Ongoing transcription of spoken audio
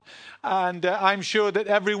And I'm sure that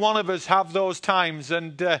every one of us have those times.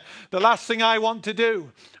 And the last thing I want to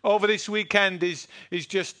do over this weekend is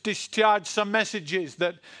just discharge some messages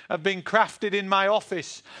that have been crafted in my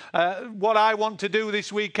office. What I want to do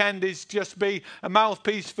this weekend is just be a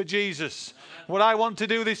mouthpiece for Jesus. What I want to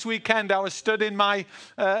do this weekend, I was studying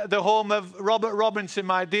the home of Robert Robinson,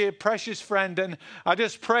 my dear precious friend, and I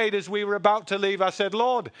just prayed as we were about to leave. I said,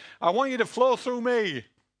 Lord, I want you to flow through me.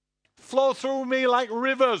 Flow through me like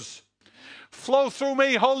rivers. Flow through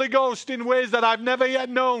me, Holy Ghost, in ways that I've never yet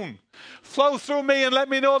known. Flow through me and let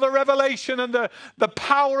me know the revelation and the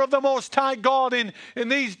power of the Most High God in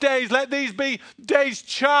these days. Let these be days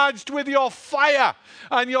charged with your fire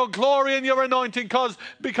and your glory and your anointing.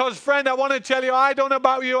 Because friend, I want to tell you, I don't know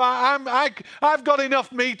about you. I've got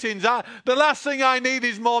enough meetings. The last thing I need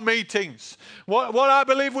is more meetings. What I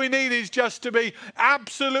believe we need is just to be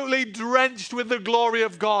absolutely drenched with the glory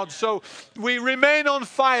of God. So we remain on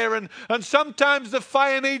fire, and sometimes the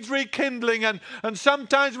fire needs rekindling, and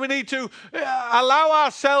sometimes we need to allow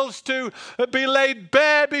ourselves to be laid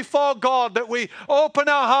bare before God, that we open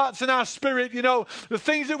our hearts and our spirit. You know, the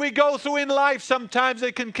things that we go through in life, sometimes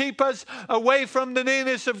they can keep us away from the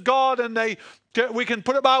nearness of God, and we can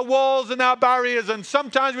put up our walls and our barriers, and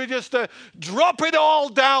sometimes we just drop it all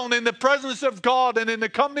down in the presence of God and in the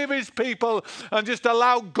company of His people, and just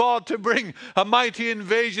allow God to bring a mighty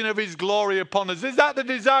invasion of His glory upon us. Is that the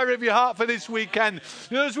desire of your heart for this weekend?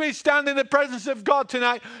 You know, as we stand in the presence of God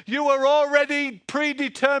tonight, you are already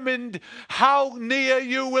predetermined how near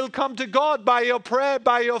you will come to God by your prayer,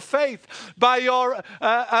 by your faith, by your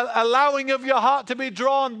allowing of your heart to be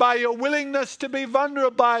drawn, by your willingness to be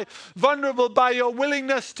vulnerable, by your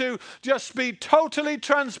willingness to just be totally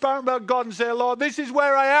transparent about God and say, Lord, this is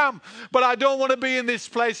where I am, but I don't want to be in this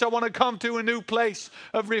place. I want to come to a new place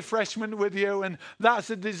of refreshment with you. And that's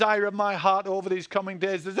the desire of my heart over these coming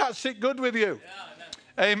days. Does that sit good with you? Yeah.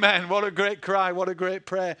 Amen. What a great cry. What a great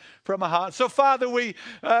prayer from our heart. So, Father, we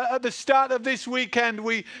at the start of this weekend,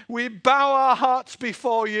 we bow our hearts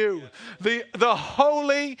before you, the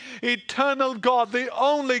holy, eternal God, the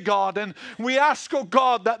only God. And we ask, oh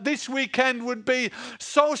God, that this weekend would be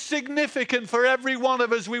so significant for every one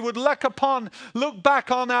of us. We would look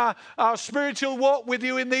back on our spiritual walk with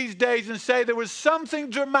you in these days and say there was something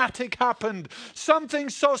dramatic happened. Something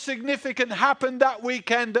so significant happened that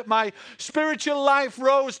weekend that my spiritual life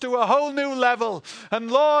rose to a whole new level. And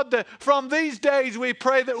Lord, from these days we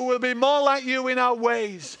pray that we will be more like you in our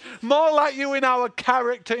ways, more like you in our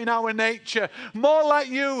character, in our nature, more like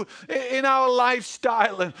you in our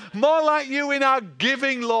lifestyle, and more like you in our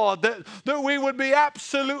giving, Lord, that we would be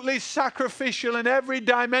absolutely sacrificial in every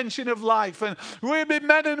dimension of life, and we'll be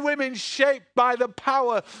men and women shaped by the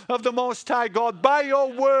power of the Most High God, by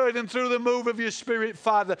your word and through the move of your Spirit,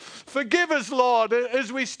 Father. Forgive us, Lord,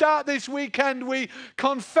 as we start this weekend. We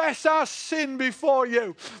confess our sin before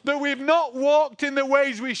you, that we've not walked in the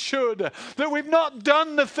ways we should, that we've not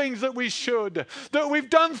done the things that we should, that we've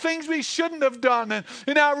done things we shouldn't have done. And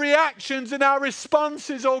in our reactions, in our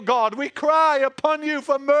responses, oh God, we cry upon you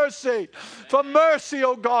for mercy,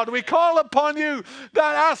 oh God. We call upon you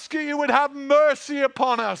that asking you would have mercy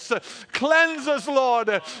upon us. Cleanse us,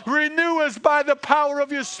 Lord. Renew us by the power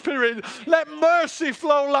of your Spirit. Let mercy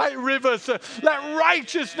flow like rivers. Let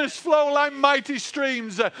righteousness flow like mighty streams.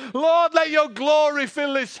 Lord, let your glory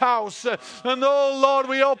fill this house. And oh Lord,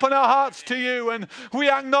 we open our hearts to you, and we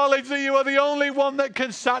acknowledge that you are the only one that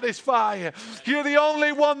can satisfy. You're the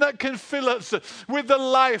only one that can fill us with the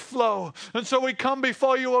life flow. And so we come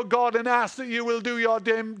before you, oh God, and ask that you will do your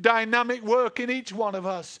dynamic work in each one of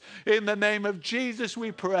us. In the name of Jesus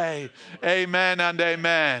we pray. Amen and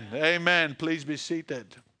amen. Amen. Please be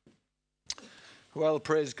seated. Well,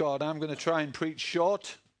 praise God. I'm going to try and preach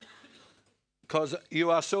short, because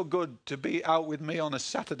you are so good to be out with me on a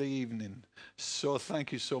Saturday evening. So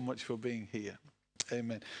thank you so much for being here.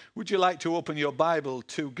 Amen. Would you like to open your Bible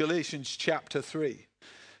to Galatians chapter 3?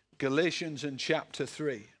 Galatians and chapter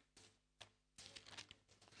 3.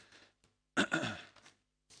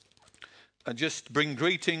 I just bring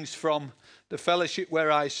greetings from the fellowship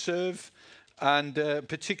where I serve, and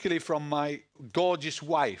particularly from my gorgeous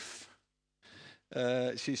wife.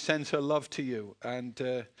 She sends her love to you,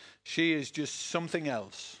 and she is just something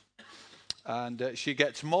else. And she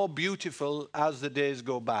gets more beautiful as the days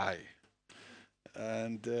go by.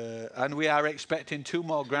 And we are expecting 2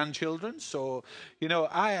 more grandchildren, so, you know,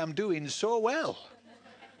 I am doing so well.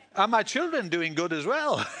 And my children doing good as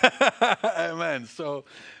well. Amen. So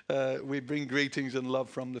we bring greetings and love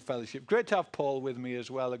from the fellowship. Great to have Paul with me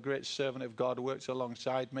as well, a great servant of God who works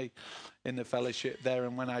alongside me in the fellowship there.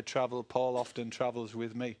 And when I travel, Paul often travels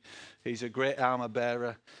with me. He's a great armor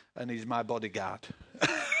bearer and he's my bodyguard.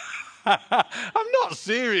 I'm not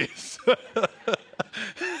serious.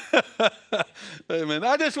 Amen.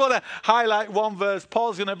 I just want to highlight one verse.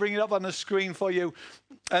 Paul's going to bring it up on the screen for you.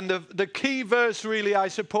 And the key verse really, I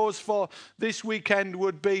suppose, for this weekend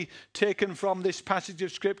would be taken from this passage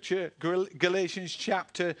of Scripture, Galatians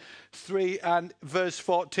chapter 3 and verse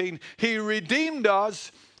 14. He redeemed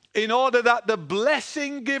us in order that the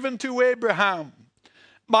blessing given to Abraham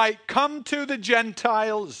might come to the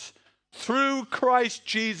Gentiles through Christ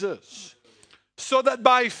Jesus, so that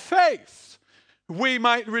by faith we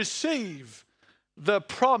might receive the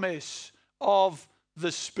promise of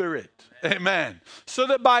the Spirit. Amen. So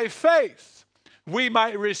that by faith we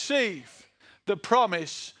might receive the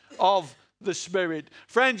promise of the Spirit.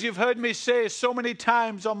 Friends, you've heard me say so many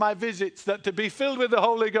times on my visits that to be filled with the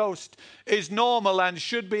Holy Ghost is normal and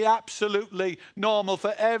should be absolutely normal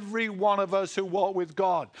for every one of us who walk with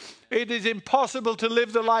God. It is impossible to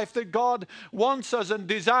live the life that God wants us and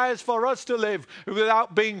desires for us to live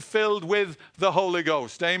without being filled with the Holy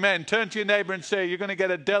Ghost. Amen. Turn to your neighbor and say, you're going to get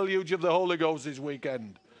a deluge of the Holy Ghost this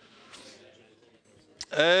weekend.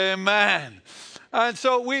 Amen. And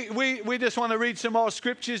so we just want to read some more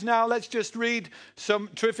scriptures now. Let's just read some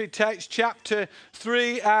terrific text. Chapter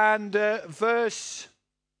 3 and verse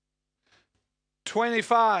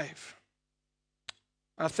 25.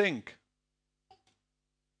 I think.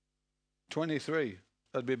 23.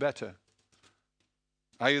 That'd be better.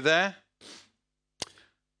 Are you there?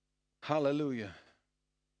 Hallelujah.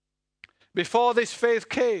 Before this faith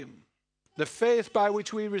came, the faith by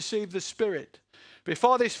which we received the Spirit,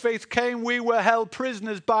 before this faith came, we were held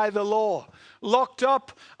prisoners by the law, locked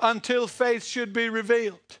up until faith should be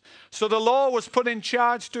revealed. So the law was put in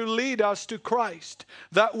charge to lead us to Christ,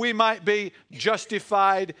 that we might be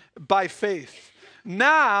justified by faith.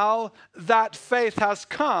 Now that faith has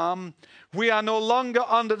come, we are no longer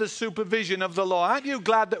under the supervision of the law. Aren't you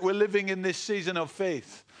glad that we're living in this season of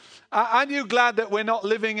faith? Aren't you glad that we're not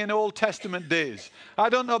living in Old Testament days? I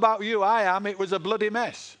don't know about you, I am. It was a bloody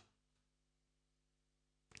mess.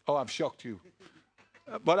 Oh, I've shocked you.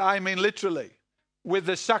 But I mean literally. With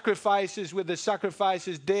the sacrifices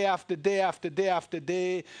day after day after day after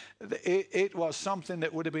day, it was something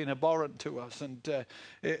that would have been abhorrent to us. And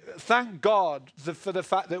thank God for the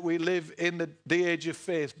fact that we live in the age of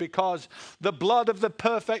faith, because the blood of the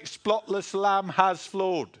perfect, spotless Lamb has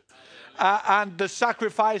flowed. And the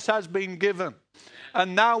sacrifice has been given.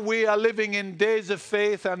 And now we are living in days of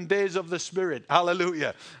faith and days of the Spirit.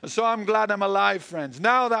 Hallelujah. So I'm glad I'm alive, friends.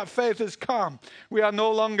 Now that faith has come, we are no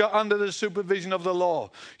longer under the supervision of the law.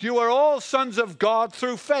 You are all sons of God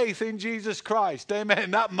through faith in Jesus Christ.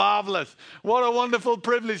 Amen. That's marvelous. What a wonderful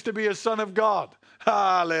privilege to be a son of God.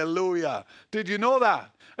 Hallelujah. Did you know that?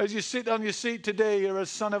 As you sit on your seat today, you're a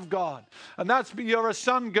son of God. And you're a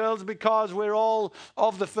son, girls, because we're all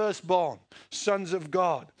of the firstborn, sons of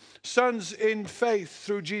God. Sons in faith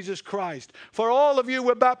through Jesus Christ. For all of you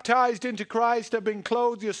were baptized into Christ, have been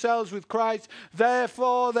clothed yourselves with Christ.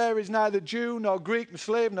 Therefore there is neither Jew nor Greek,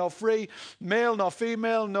 slave nor free, male nor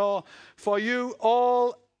female, nor for you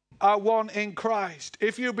all are one in Christ.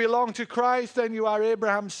 If you belong to Christ, then you are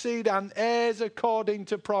Abraham's seed and heirs according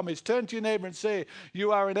to promise. Turn to your neighbor and say,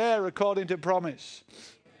 you are an heir according to promise.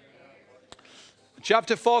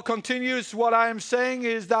 Chapter 4 continues. What I am saying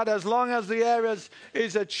is that as long as the heir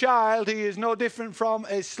is a child, he is no different from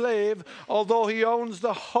a slave, although he owns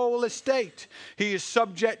the whole estate. He is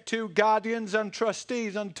subject to guardians and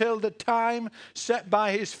trustees until the time set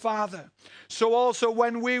by his father. So also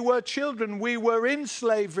when we were children, we were in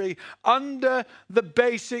slavery under the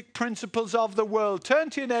basic principles of the world.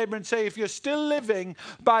 Turn to your neighbor and say, if you're still living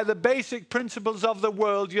by the basic principles of the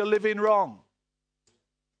world, you're living wrong.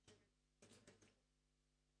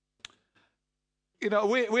 You know,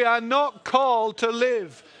 we are not called to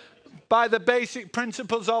live by the basic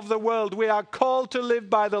principles of the world. We are called to live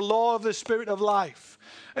by the law of the Spirit of life.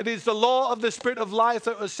 It is the law of the Spirit of life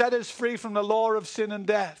that will set us free from the law of sin and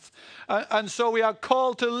death. And so we are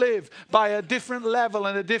called to live by a different level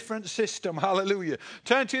and a different system. Hallelujah.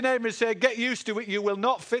 Turn to your neighbor and say, get used to it. You will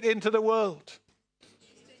not fit into the world.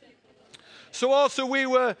 So also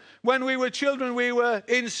when we were children, we were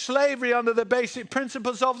in slavery under the basic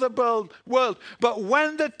principles of the world. But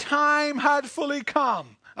when the time had fully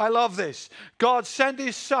come, I love this. God sent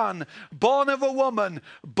his son, born of a woman,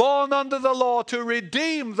 born under the law, to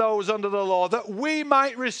redeem those under the law, that we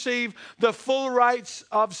might receive the full rights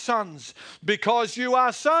of sons. Because you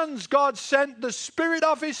are sons, God sent the Spirit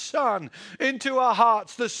of his Son into our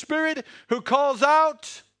hearts, the Spirit who calls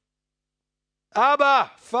out,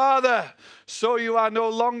 Abba, Father. So you are no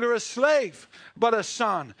longer a slave, but a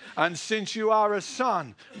son. And since you are a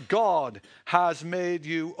son, God has made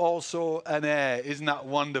you also an heir. Isn't that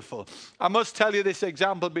wonderful? I must tell you this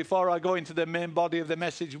example before I go into the main body of the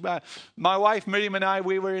message. My wife Miriam and I,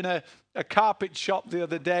 we were in a carpet shop the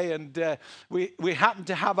other day, and we happened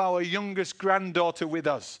to have our youngest granddaughter with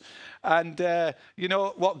us. And you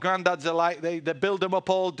know what granddads are like. They build them up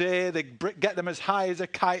all day. They get them as high as a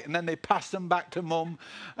kite, and then they pass them back to mum.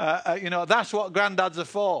 You know, that's what granddads are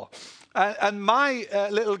for. And my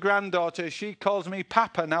little granddaughter, she calls me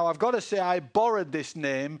Papa. Now, I've got to say, I borrowed this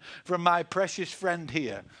name from my precious friend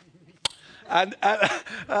here. And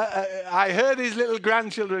I heard his little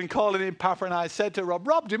grandchildren calling him Papa, and I said to Rob,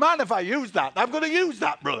 do you mind if I use that? I'm going to use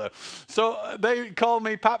that, brother. So they called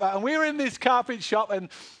me Papa. And we were in this carpet shop, and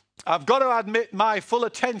I've got to admit my full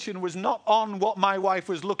attention was not on what my wife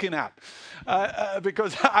was looking at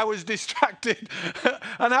because I was distracted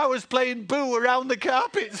and I was playing boo around the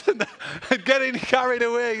carpets and getting carried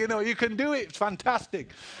away. You know, you can do it. It's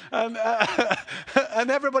fantastic. And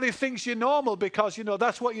everybody thinks you're normal because, you know,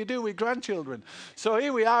 that's what you do with grandchildren. So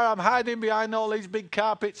here we are. I'm hiding behind all these big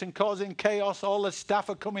carpets and causing chaos. All the staff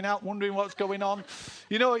are coming out wondering what's going on.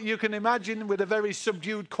 You know, you can imagine with a very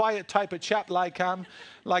subdued, quiet type of chap like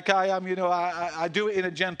I am, you know, I do it in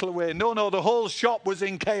a gentle way. No, the whole shop was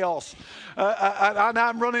in chaos. And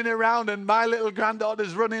I'm running around, and my little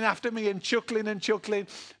granddaughter's running after me and chuckling.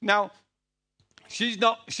 Now, she's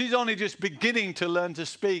only just beginning to learn to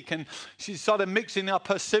speak, and she's sort of mixing up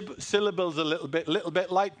her syllables a little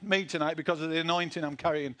bit like me tonight because of the anointing I'm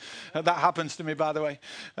carrying. That happens to me, by the way.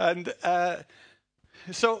 And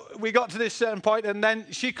so we got to this certain point, and then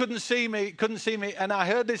she couldn't see me, and I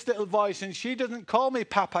heard this little voice, and she doesn't call me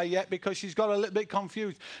Papa yet because she's got a little bit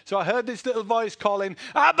confused. So I heard this little voice calling,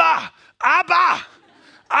 Abba, Abba,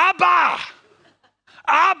 Abba,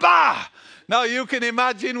 Abba. Now you can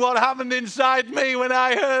imagine what happened inside me when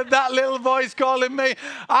I heard that little voice calling me.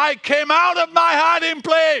 I came out of my hiding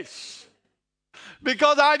place,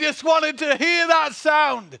 because I just wanted to hear that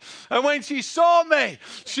sound. And when she saw me,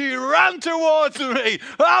 she ran towards me.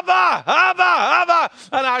 Abba, Abba, Abba.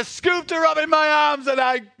 And I scooped her up in my arms,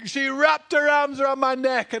 and she wrapped her arms around my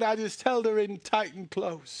neck, and I just held her in tight and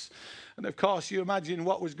close. And of course, you imagine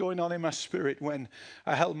what was going on in my spirit when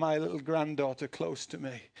I held my little granddaughter close to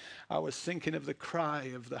me. I was thinking of the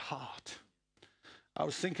cry of the heart. I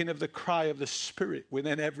was thinking of the cry of the Spirit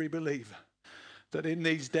within every believer, that in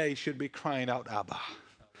these days should be crying out, Abba,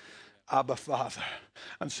 Abba, Father.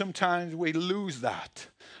 And sometimes we lose that.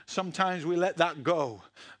 Sometimes we let that go,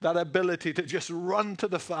 that ability to just run to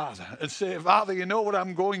the Father and say, Father, you know what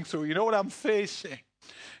I'm going through. You know what I'm facing.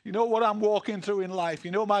 You know what I'm walking through in life.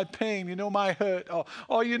 You know my pain. You know my hurt.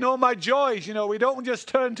 Or you know my joys. You know, we don't just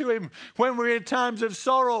turn to him when we're in times of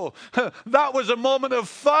sorrow. That was a moment of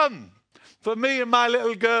fun for me and my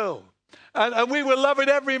little girl. And we were loving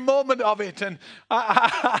every moment of it. And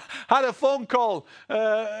I had a phone call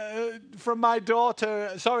from my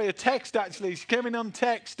daughter. Sorry, a text actually. She came in on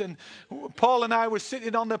text. And Paul and I were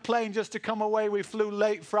sitting on the plane just to come away. We flew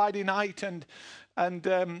late Friday night. And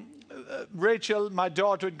Rachel, my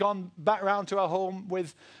daughter, had gone back round to her home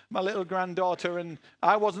with my little granddaughter, and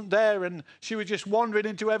I wasn't there, and she was just wandering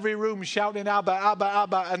into every room shouting, Abba, Abba,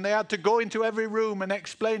 Abba, and they had to go into every room and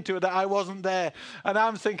explain to her that I wasn't there. And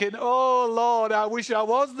I'm thinking, oh, Lord, I wish I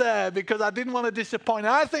was there because I didn't want to disappoint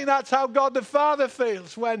her. I think that's how God the Father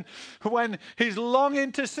feels when he's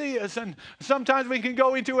longing to see us, and sometimes we can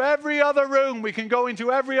go into every other room, we can go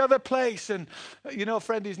into every other place, and, you know,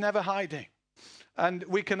 friend, he's never hiding. And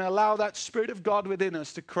we can allow that Spirit of God within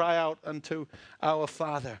us to cry out unto our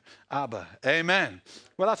Father, Abba. Amen.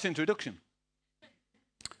 Well, that's introduction.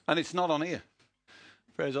 And it's not on here.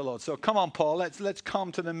 Praise the Lord. So come on, Paul. Let's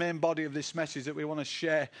come to the main body of this message that we want to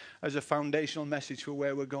share as a foundational message for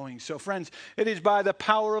where we're going. So, friends, it is by the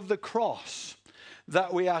power of the cross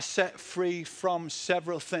that we are set free from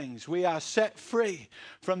several things. We are set free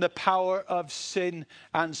from the power of sin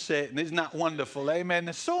and Satan. Isn't that wonderful?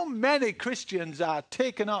 Amen. So many Christians are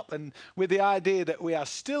taken up and with the idea that we are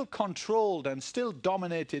still controlled and still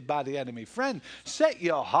dominated by the enemy. Friend, set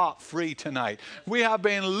your heart free tonight. We have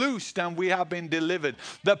been loosed and we have been delivered.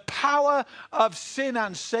 The power of sin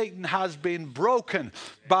and Satan has been broken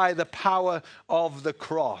by the power of the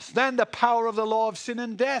cross. Then the power of the law of sin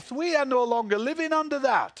and death. We are no longer living under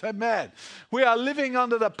that. Amen. We are living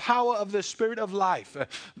under the power of the Spirit of life.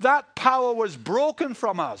 That power was broken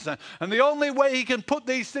from us. And the only way he can put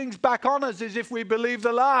these things back on us is if we believe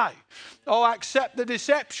the lie or accept the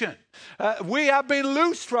deception. We have been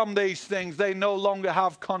loosed from these things. They no longer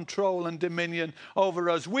have control and dominion over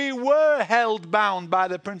us. We were held bound by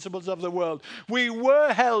the principles of the world. We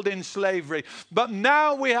were held in slavery. But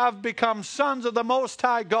now we have become sons of the Most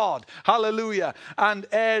High God. Hallelujah. And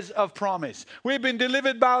heirs of promise. We've been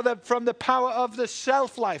delivered from the power of the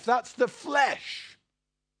self-life. That's the flesh.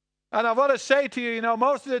 And I want to say to you,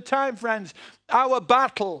 most of the time, friends, our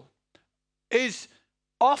battle is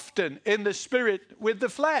often in the spirit with the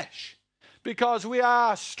flesh, because we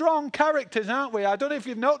are strong characters, aren't we? I don't know if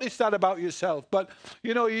you've noticed that about yourself, but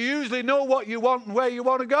you usually know what you want and where you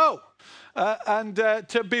want to go, and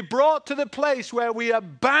to be brought to the place where we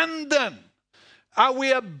abandon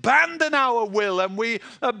our will and we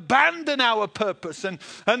abandon our purpose. And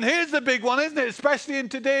here's the big one, isn't it? Especially in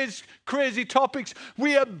today's crazy topics,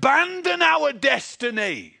 we abandon our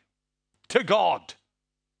destiny to God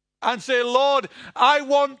and say, Lord, I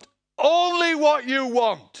want only what you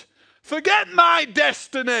want. Forget my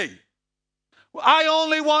destiny. I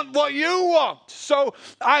only want what you want. So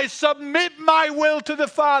I submit my will to the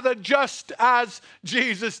Father just as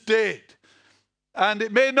Jesus did. And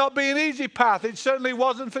it may not be an easy path. It certainly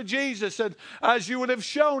wasn't for Jesus, and as you would have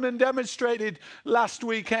shown and demonstrated last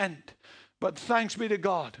weekend. But thanks be to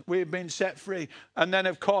God, we've been set free. And then,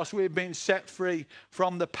 of course, we've been set free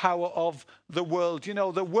from the power of the world.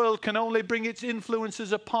 The world can only bring its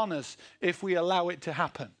influences upon us if we allow it to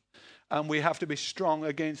happen. And we have to be strong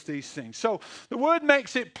against these things. So the word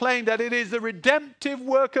makes it plain that it is the redemptive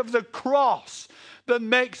work of the cross that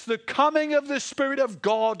makes the coming of the Spirit of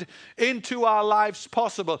God into our lives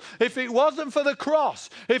possible. If it wasn't for the cross,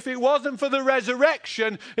 if it wasn't for the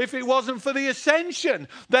resurrection, if it wasn't for the ascension,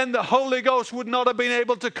 then the Holy Ghost would not have been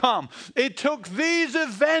able to come. It took these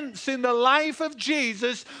events in the life of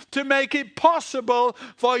Jesus to make it possible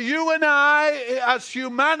for you and I as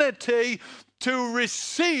humanity to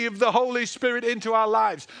receive the Holy Spirit into our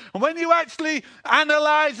lives. And when you actually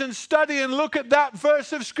analyze and study and look at that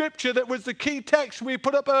verse of Scripture that was the key text we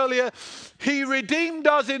put up earlier, he redeemed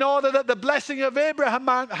us in order that the blessing of Abraham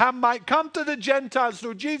might come to the Gentiles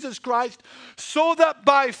through Jesus Christ, so that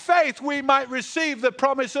by faith we might receive the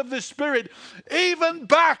promise of the Spirit. Even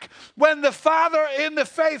back when the Father in the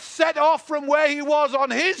faith set off from where he was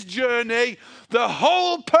on his journey, the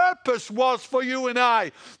whole purpose was for you and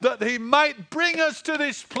I, that he might bring us to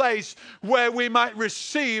this place where we might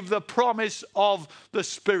receive the promise of the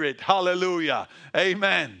Spirit. Hallelujah.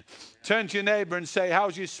 Amen. Turn to your neighbor and say,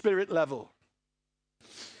 how's your spirit level?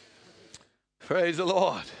 Praise the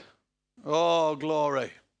Lord. Oh,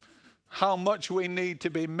 glory. How much we need to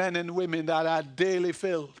be men and women that are daily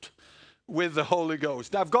filled with the Holy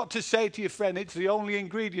Ghost. I've got to say to you, friend, it's the only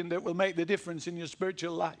ingredient that will make the difference in your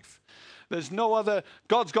spiritual life. There's no other,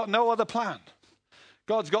 God's got no other plan.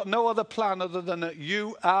 God's got no other plan other than that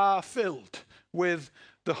you are filled with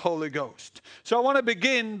the Holy Ghost. So I want to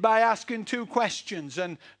begin by asking two questions,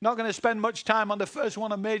 and not going to spend much time on the first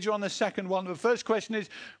one and major on the second one. The first question is,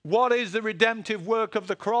 what is the redemptive work of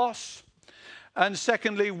the cross? And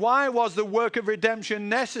secondly, why was the work of redemption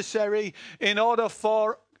necessary in order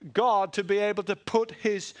for God to be able to put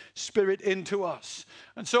his Spirit into us?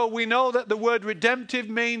 And so we know that the word redemptive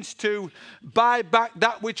means to buy back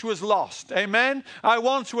that which was lost. Amen. I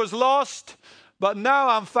once was lost, but now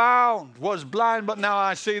I'm found. Was blind, but now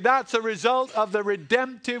I see. That's a result of the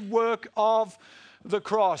redemptive work of the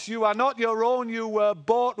cross. You are not your own. You were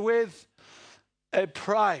bought with a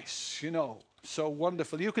price, So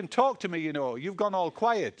wonderful. You can talk to me, You've gone all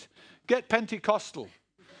quiet. Get Pentecostal.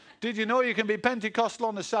 Did you know you can be Pentecostal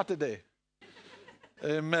on a Saturday?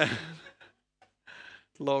 Amen.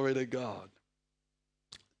 Glory to God.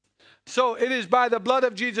 So it is by the blood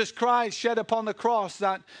of Jesus Christ shed upon the cross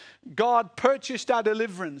that God purchased our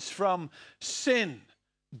deliverance from sin,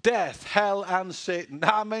 death, hell, and Satan.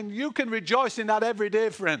 I mean, you can rejoice in that every day,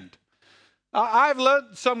 friend. I've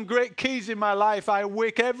learned some great keys in my life. I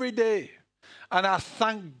wake every day and I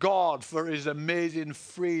thank God for his amazing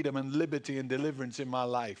freedom and liberty and deliverance in my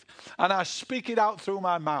life. And I speak it out through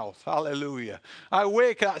my mouth. Hallelujah. I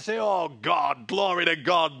wake up and say, oh God, glory to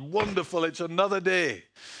God. Wonderful. It's another day.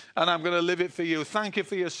 And I'm going to live it for you. Thank you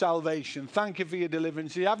for your salvation. Thank you for your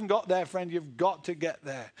deliverance. If you haven't got there, friend, you've got to get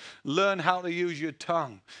there. Learn how to use your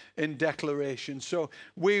tongue in declaration. So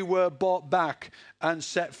we were bought back and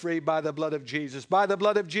set free by the blood of Jesus. By the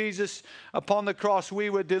blood of Jesus upon the cross, we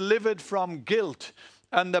were delivered from guilt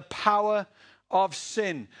and the power of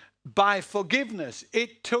sin. by forgiveness.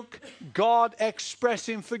 It took God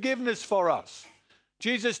expressing forgiveness for us.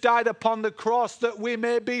 Jesus died upon the cross that we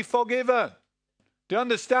may be forgiven. Do you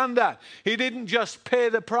understand that? He didn't just pay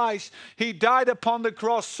the price. He died upon the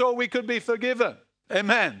cross so we could be forgiven.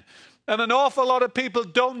 Amen. And an awful lot of people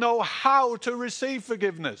don't know how to receive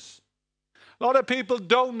forgiveness. A lot of people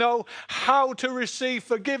don't know how to receive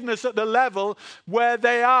forgiveness at the level where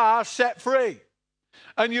they are set free.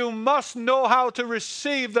 And you must know how to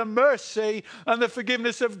receive the mercy and the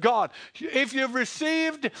forgiveness of God. If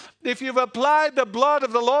you've applied the blood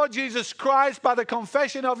of the Lord Jesus Christ by the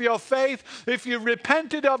confession of your faith, if you've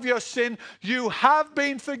repented of your sin, you have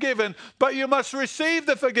been forgiven, but you must receive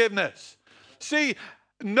the forgiveness. See,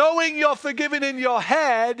 knowing you're forgiven in your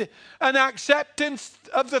head and acceptance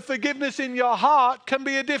of the forgiveness in your heart can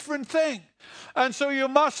be a different thing. And so you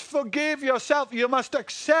must forgive yourself. You must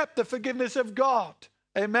accept the forgiveness of God.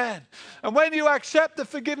 Amen. And when you accept the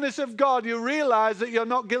forgiveness of God, you realize that you're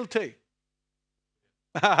not guilty.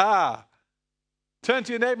 Turn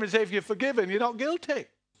to your neighbor and say, if you're forgiven, you're not guilty.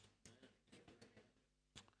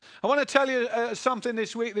 I want to tell you something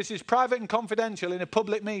this week. This is private and confidential in a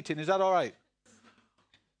public meeting. Is that all right?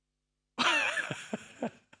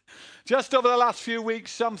 Just over the last few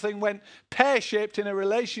weeks, something went pear-shaped in a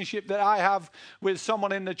relationship that I have with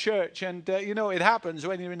someone in the church. And, it happens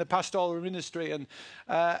when you're in the pastoral ministry. And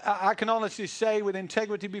I can honestly say with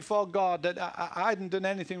integrity before God that I hadn't done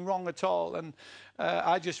anything wrong at all. And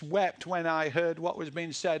I just wept when I heard what was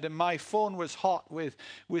being said. And my phone was hot with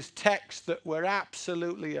texts that were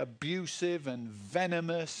absolutely abusive and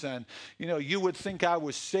venomous. And, you would think I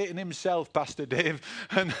was Satan himself, Pastor Dave.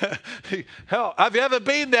 And have you ever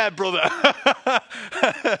been there, brother?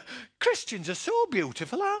 Christians are so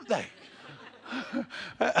beautiful, aren't they?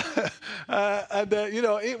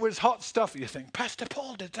 It was hot stuff. You think, Pastor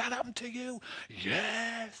Paul, did that happen to you?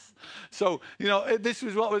 Yes. So, this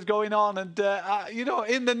was what was going on. And,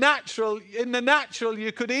 in the natural,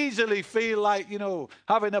 you could easily feel like,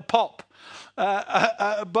 having a pop.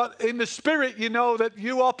 But in the spirit, that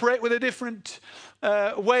you operate with a different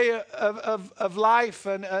way of life,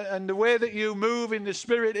 and the way that you move in the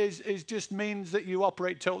spirit is just means that you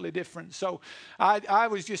operate totally different. So I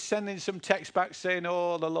was just sending some text back saying,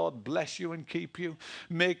 oh, the Lord bless you and keep you,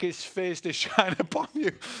 make his face to shine upon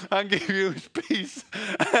you and give you his peace.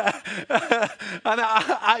 And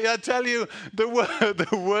I tell you, the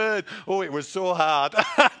word, oh, it was so hard.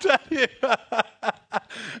 I tell you.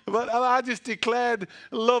 But I just declared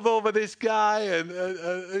love over this guy, and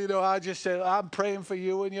I just said, I'm praying for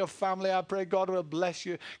you and your family. I pray God will bless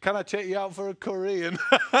you. Can I take you out for a curry? And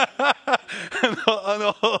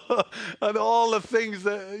and all the things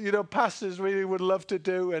that pastors really would love to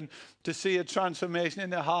do, and to see a transformation in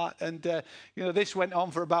their heart. And this went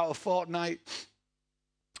on for about a fortnight.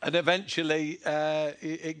 And eventually,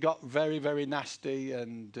 it got very, very nasty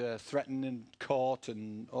and threatened in court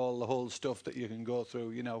and all the whole stuff that you can go through.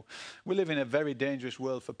 We live in a very dangerous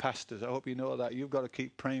world for pastors. I hope you know that. You've got to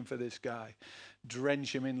keep praying for this guy.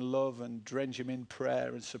 Drench him in love and drench him in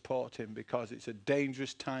prayer and support him, because it's a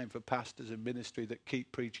dangerous time for pastors and ministry that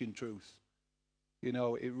keep preaching truth.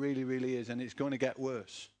 It really, really is. And it's going to get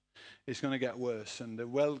worse. It's going to get worse. And there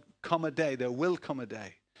will come a day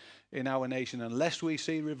in our nation, unless we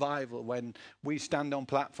see revival, when we stand on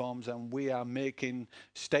platforms and we are making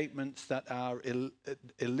statements that are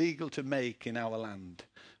illegal to make in our land.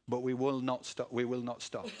 But we will not stop. We will not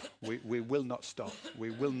stop. We will not stop.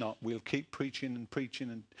 We will not. We'll keep preaching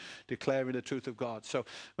and declaring the truth of God. So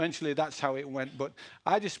eventually that's how it went. But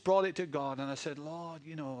I just brought it to God and I said, Lord,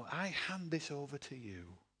 I hand this over to you.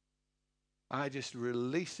 I just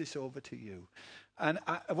release this over to you. And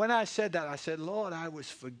when I said that, I said, Lord, I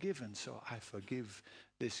was forgiven, so I forgive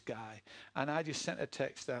this guy. And I just sent a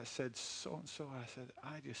text that said, so-and-so. I said,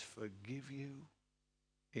 I just forgive you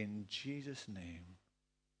in Jesus' name,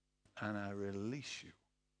 and I release you.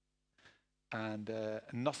 And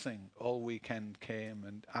nothing all weekend came.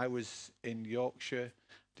 And I was in Yorkshire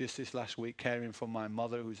just this last week caring for my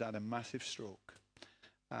mother, who's had a massive stroke,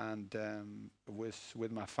 and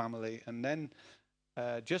with my family. And then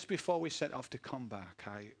just before we set off to come back,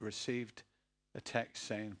 I received a text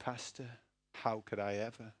saying, Pastor, how could I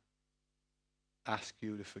ever ask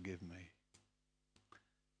you to forgive me?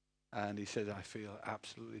 And he said, I feel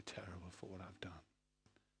absolutely terrible for what I've done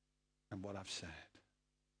and what I've said.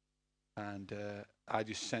 And I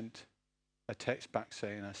just sent a text back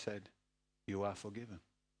saying, I said, you are forgiven.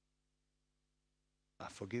 I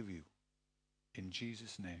forgive you in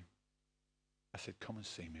Jesus' name. I said, come and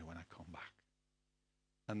see me when I come back.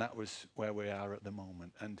 And that was where we are at the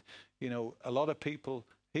moment. And, a lot of people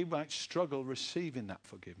he might struggle receiving that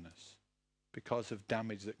forgiveness because of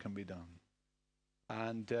damage that can be done.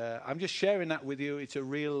 And I'm just sharing that with you. It's a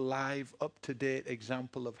real live, up-to-date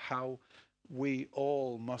example of how we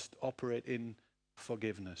all must operate in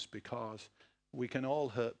forgiveness, because we can all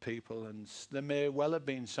hurt people, and there may well have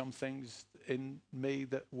been some things in me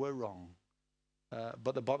that were wrong.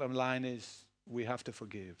 But the bottom line is we have to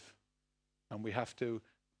forgive, and we have to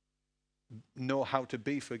know how to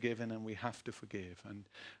be forgiven, and we have to forgive. And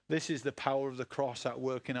this is the power of the cross at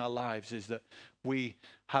work in our lives, is that we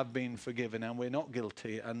have been forgiven and we're not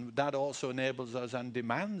guilty. And that also enables us and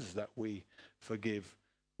demands that we forgive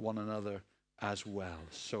one another as well.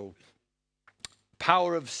 So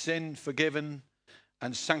power of sin forgiven,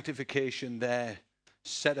 and sanctification there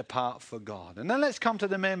set apart for God. And then let's come to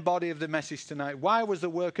the main body of the message tonight. Why was the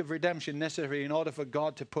work of redemption necessary in order for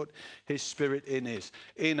God to put his Spirit in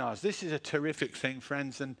us? This is a terrific thing,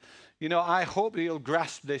 friends. And, you know, I hope you'll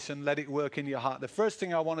grasp this and let it work in your heart. The first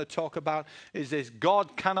thing I want to talk about is this: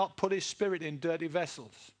 God cannot put his Spirit in dirty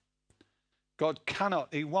vessels. God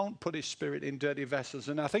cannot. He won't put his Spirit in dirty vessels.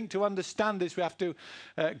 And I think to understand this, we have to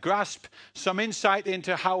grasp some insight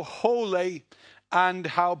into how holy and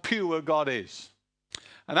how pure God is.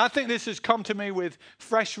 And I think this has come to me with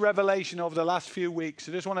fresh revelation over the last few weeks.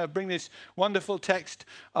 I just want to bring this wonderful text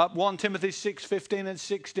up, 1 Timothy 6:15 and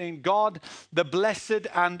 16. God, the blessed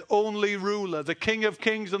and only ruler, the King of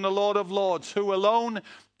kings and the Lord of lords, who alone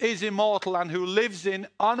is immortal and who lives in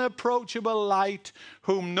unapproachable light,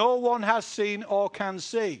 whom no one has seen or can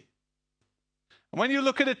see. And when you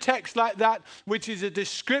look at a text like that, which is a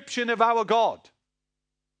description of our God,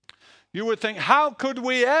 you would think, how could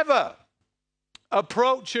we ever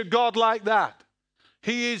approach a God like that?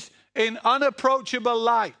 He is in unapproachable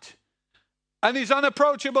light. And he's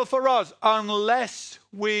unapproachable for us unless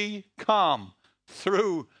we come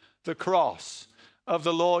through the cross of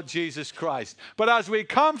the Lord Jesus Christ. But as we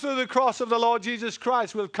come through the cross of the Lord Jesus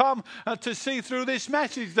Christ, we'll come to see through this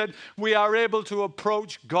message that we are able to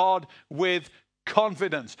approach God with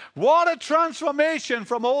confidence. What a transformation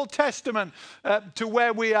from Old Testament to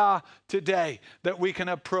where we are today, that we can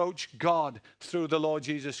approach God through the Lord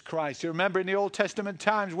Jesus Christ. You remember in the Old Testament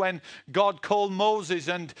times when God called Moses,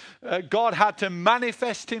 and God had to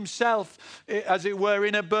manifest himself, as it were,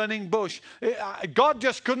 in a burning bush. God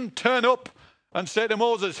just couldn't turn up and say to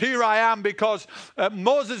Moses, here I am, because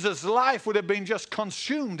Moses' life would have been just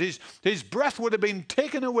consumed. His breath would have been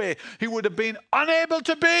taken away. He would have been unable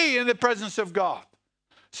to be in the presence of God.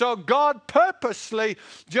 So God purposely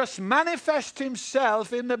just manifests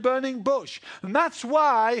himself in the burning bush. And that's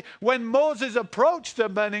why when Moses approached the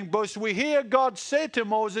burning bush, we hear God say to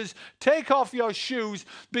Moses, take off your shoes,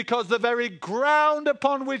 because the very ground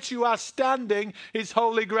upon which you are standing is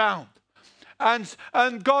holy ground. And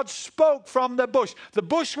God spoke from the bush. The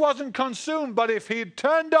bush wasn't consumed, but if he'd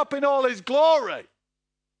turned up in all his glory,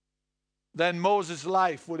 then Moses'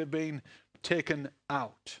 life would have been taken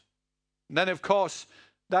out. And then, of course,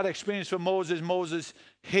 that experience for Moses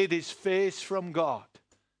hid his face from God,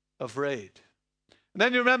 afraid. And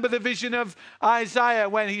then you remember the vision of Isaiah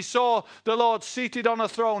when he saw the Lord seated on a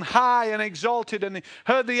throne, high and exalted, and he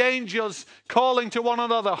heard the angels calling to one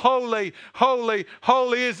another, holy, holy,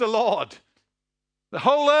 holy is the Lord. The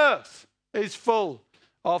whole earth is full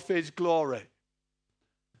of his glory.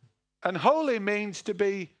 And holy means to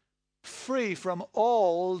be free from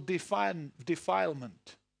all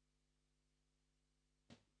defilement.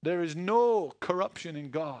 There is no corruption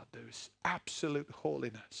in God. There is absolute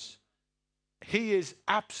holiness. He is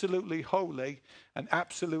absolutely holy and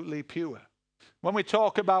absolutely pure. When we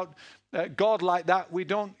talk about God like that, we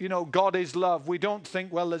don't, God is love. We don't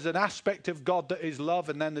think, well, there's an aspect of God that is love,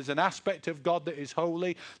 and then there's an aspect of God that is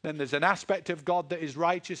holy, then there's an aspect of God that is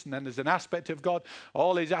righteous, and then there's an aspect of God,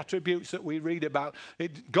 all his attributes that we read about.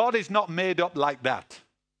 God is not made up like that.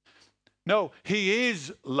 No, he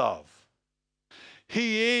is love.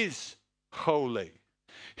 He is holy.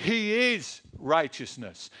 He is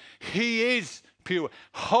righteousness. He is pure.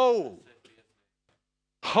 Whole.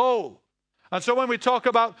 And so when we talk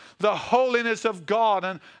about the holiness of God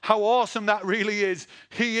and how awesome that really is,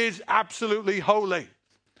 he is absolutely holy.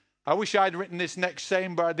 I wish I'd written this next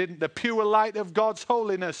saying, but I didn't. The pure light of God's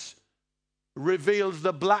holiness reveals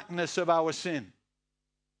the blackness of our sin.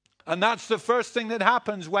 And that's the first thing that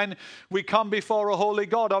happens when we come before a holy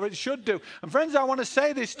God, or it should do. And friends, I want to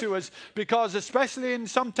say this to us, because especially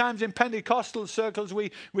sometimes in Pentecostal circles,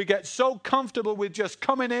 we get so comfortable with just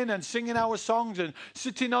coming in and singing our songs and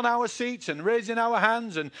sitting on our seats and raising our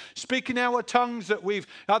hands and speaking our tongues that we've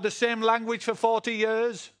had the same language for 40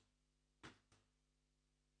 years.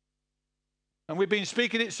 And we've been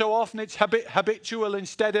speaking it so often, it's habitual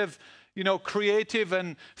instead of, creative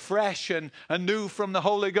and fresh and new from the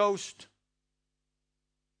Holy Ghost.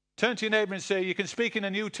 Turn to your neighbor and say, you can speak in a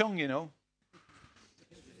new tongue,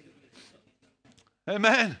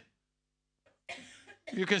 Amen.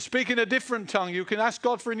 You can speak in a different tongue. You can ask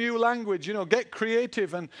God for a new language. Get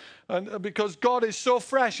creative, and because God is so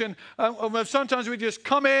fresh. And sometimes we just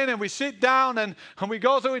come in and we sit down and we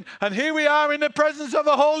go through it, and here we are in the presence of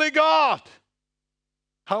a holy God.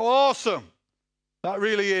 How awesome that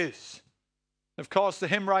really is. Of course, the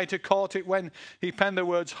hymn writer caught it when he penned the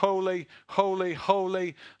words, holy, holy,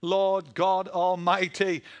 holy, Lord God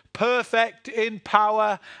Almighty, perfect in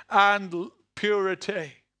power and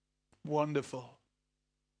purity. Wonderful.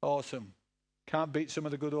 Awesome. Can't beat some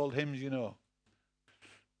of the good old hymns,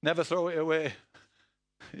 Never throw it away.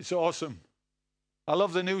 It's awesome. I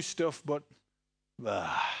love the new stuff, but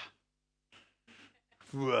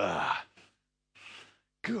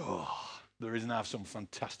God, there isn't have some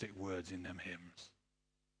fantastic words in them hymns.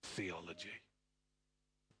 Theology.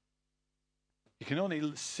 You can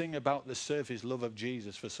only sing about the surface love of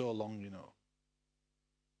Jesus for so long,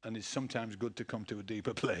 And it's sometimes good to come to a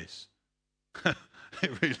deeper place.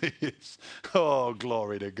 It really is. Oh,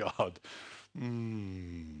 glory to God.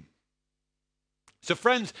 So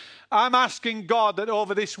friends, I'm asking God that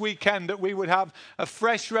over this weekend that we would have a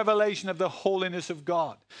fresh revelation of the holiness of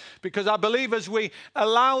God. Because I believe as we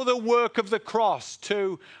allow the work of the cross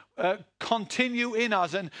to continue in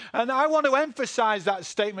us. And I want to emphasize that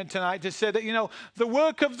statement tonight to say that, the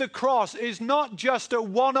work of the cross is not just a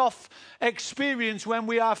one-off experience when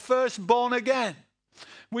we are first born again.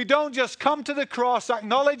 We don't just come to the cross,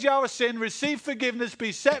 acknowledge our sin, receive forgiveness,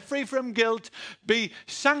 be set free from guilt, be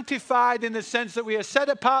sanctified in the sense that we are set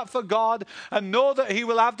apart for God and know that He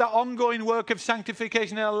will have that ongoing work of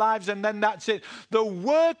sanctification in our lives, and then that's it. The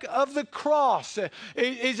work of the cross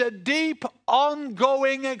is a deep,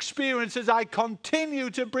 ongoing experience as I continue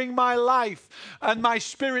to bring my life and my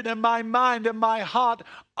spirit and my mind and my heart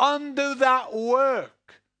under that work.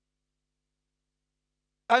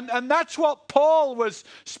 And that's what Paul was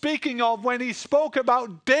speaking of when he spoke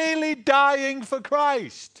about daily dying for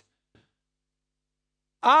Christ.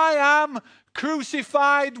 I am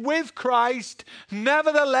crucified with Christ,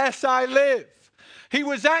 nevertheless I live. He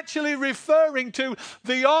was actually referring to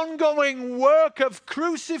the ongoing work of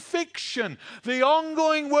crucifixion, the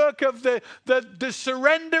ongoing work of the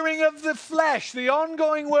surrendering of the flesh, the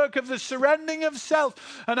ongoing work of the surrendering of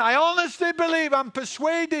self. And I honestly believe, I'm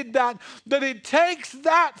persuaded that it takes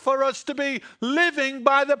that for us to be living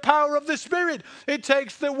by the power of the Spirit. It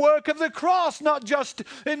takes the work of the cross, not just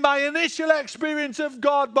in my initial experience of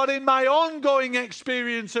God, but in my ongoing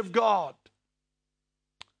experience of God.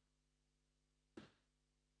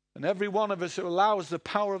 And every one of us who allows the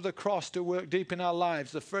power of the cross to work deep in our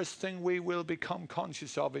lives, the first thing we will become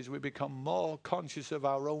conscious of is we become more conscious of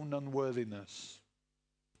our own unworthiness.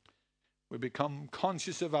 We become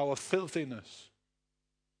conscious of our filthiness,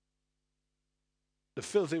 the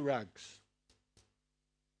filthy rags.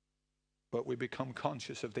 But we become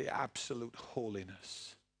conscious of the absolute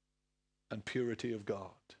holiness and purity of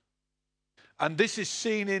God. And this is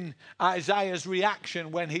seen in Isaiah's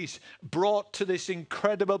reaction when he's brought to this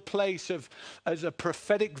incredible place as a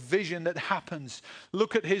prophetic vision that happens.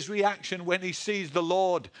 Look at his reaction when he sees the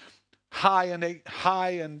Lord high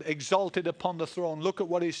and exalted upon the throne. Look at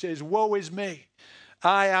what he says. Woe is me,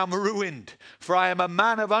 I am ruined, for I am a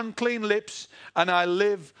man of unclean lips, and I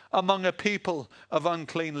live among a people of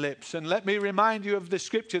unclean lips. And let me remind you of the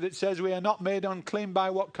scripture that says we are not made unclean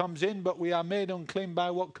by what comes in, but we are made unclean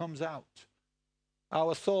by what comes out.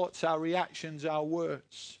 Our thoughts, our reactions, our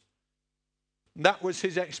words. That was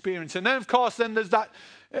his experience. And then, of course, there's that,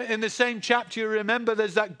 in the same chapter, you remember,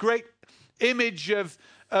 there's that great image of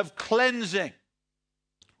cleansing,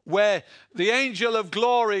 where the angel of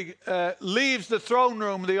glory leaves the throne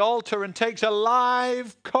room, the altar, and takes a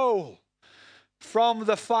live coal from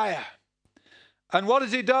the fire. And what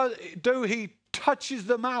does he do? He touches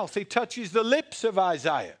the mouth. He touches the lips of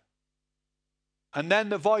Isaiah. And then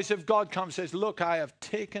the voice of God comes and says, look, I have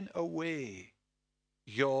taken away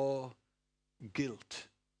your guilt,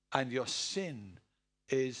 and your sin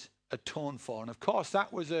is atoned for. And of course,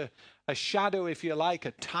 that was a shadow, if you like,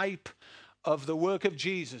 a type of the work of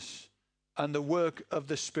Jesus and the work of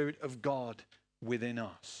the Spirit of God within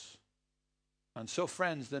us. And so,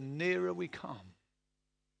 friends, the nearer we come,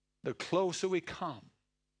 the closer we come,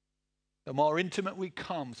 the more intimate we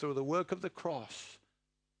come through the work of the cross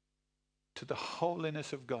to the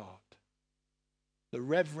holiness of God, the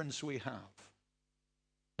reverence we have,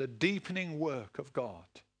 the deepening work of God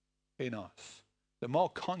in us. The more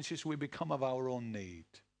conscious we become of our own need,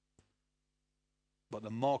 but the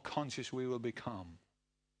more conscious we will become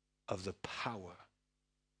of the power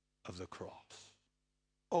of the cross.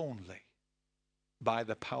 Only by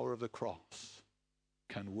the power of the cross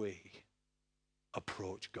can we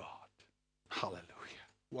approach God. Hallelujah.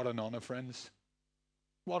 What an honor, friends.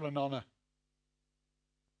 What an honor.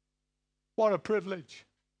 What a privilege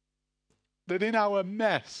that in our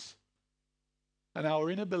mess and our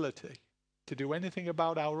inability to do anything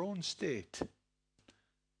about our own state,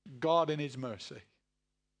 God in his mercy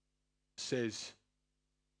says,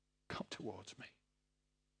 come towards me.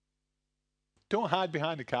 Don't hide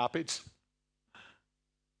behind the carpets.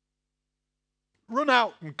 Run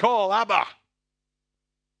out and call Abba.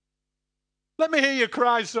 Let me hear you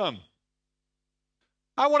cry, son.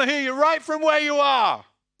 I want to hear you right from where you are.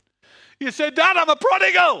 You say, Dad, I'm a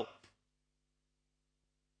prodigal.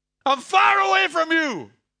 I'm far away from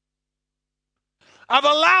you. I've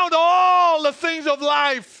allowed all the things of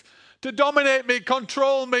life to dominate me,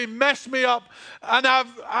 control me, mess me up, and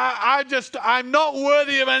I'm not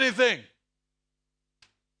worthy of anything.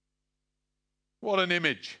 What an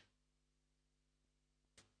image.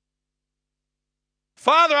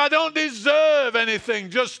 Father, I don't deserve anything.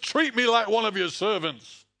 Just treat me like one of your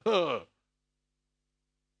servants. And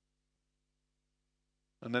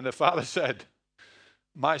then the father said,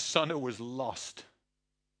 my son who was lost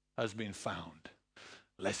has been found.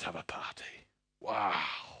 Let's have a party. Wow.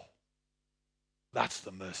 That's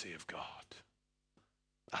the mercy of God.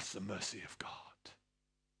 That's the mercy of God.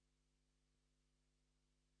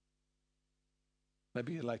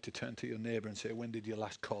 Maybe you'd like to turn to your neighbor and say, when did you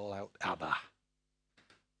last call out Abba?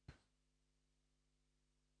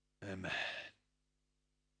 Amen.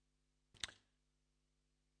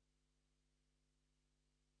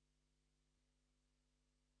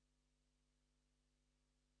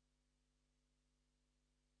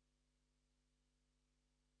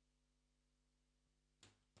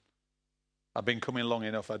 I've been coming long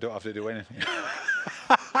enough, I don't have to do anything.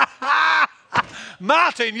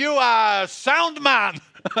 Martin, you are a sound man.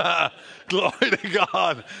 Glory to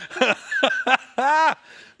God.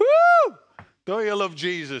 Woo! Don't you love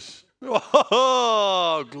Jesus?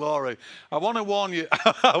 Oh, glory. I want to warn you.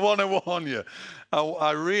 I want to warn you.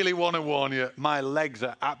 I really want to warn you. My legs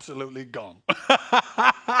are absolutely gone.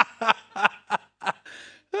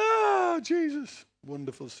 Oh, Jesus.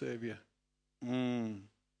 Wonderful Savior.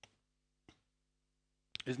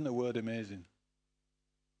 Isn't the word amazing?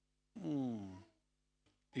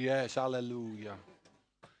 Yes, hallelujah.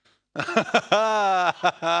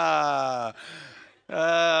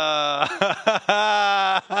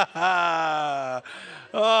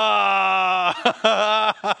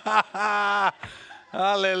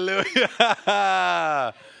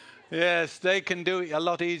 Hallelujah. Yes, they can do it a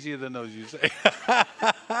lot easier than us, you say.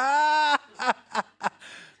 That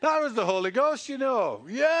was the Holy Ghost, you know.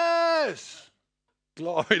 Yes.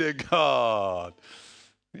 Glory to God.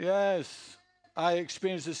 Yes. I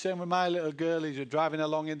experienced the same with my little girlies. You're driving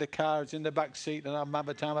along in the car, it's in the back seat, and I'm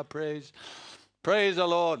having a time of praise. Praise the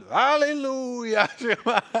Lord. Hallelujah.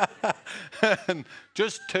 And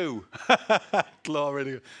just two. Glory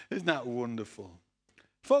to God. Isn't that wonderful?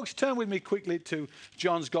 Folks, turn with me quickly to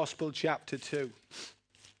John's Gospel, chapter 2.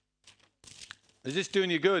 Is this doing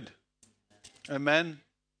you good? Amen.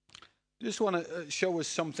 Just want to show us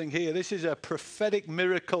something here. This is a prophetic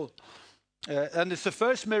miracle. And it's the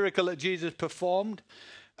first miracle that Jesus performed.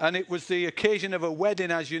 And it was the occasion of a wedding,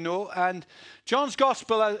 as you know. And John's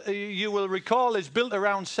Gospel, you will recall, is built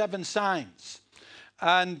around 7 signs.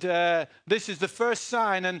 And this is the first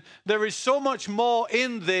sign. And there is so much more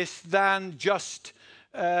in this than just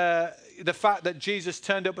the fact that Jesus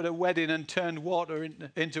turned up at a wedding and turned water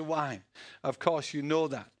into wine. Of course, you know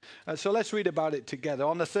that. So let's read about it together.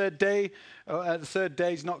 On the third day, the third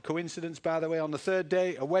day is not coincidence, by the way. On the third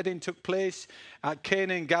day, a wedding took place at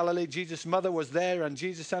Cana in Galilee. Jesus' mother was there, and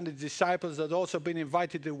Jesus and his disciples had also been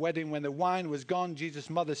invited to the wedding. When the wine was gone, Jesus'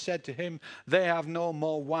 mother said to him, "They have no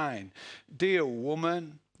more wine." "Dear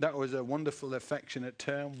woman," that was a wonderful, affectionate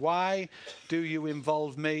term, "why do you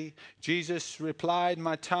involve me?" Jesus replied,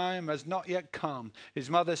 "My time has not yet come." His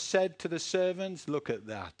mother said to the servants, "Look at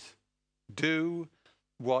that. Do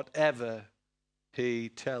whatever he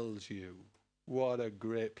tells you." What a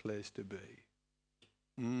great place to be.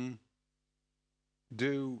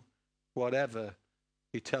 Do whatever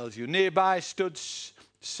he tells you. Nearby stood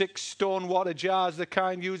 6 stone water jars, the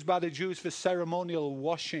kind used by the Jews for ceremonial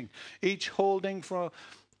washing, each holding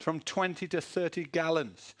from 20 to 30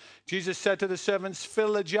 gallons. Jesus said to the servants,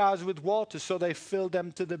 fill the jars with water. So they filled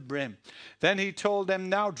them to the brim. Then he told them,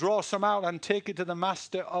 now draw some out and take it to the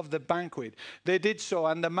master of the banquet. They did so,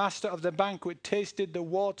 and the master of the banquet tasted the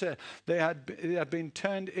water. It had been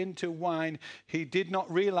turned into wine. He did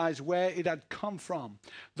not realize where it had come from,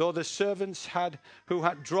 though the servants who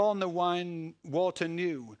had drawn the wine water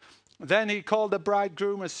knew. Then he called the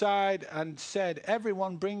bridegroom aside and said,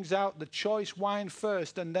 everyone brings out the choice wine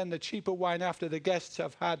first and then the cheaper wine after the guests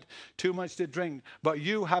have had too much to drink. But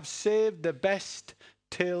you have saved the best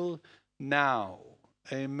till now.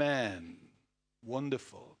 Amen.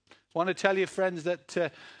 Wonderful. I want to tell you, friends,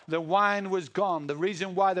 that the wine was gone. The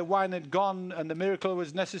reason why the wine had gone and the miracle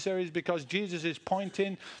was necessary is because Jesus is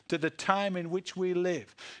pointing to the time in which we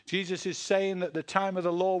live. Jesus is saying that the time of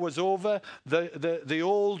the law was over. The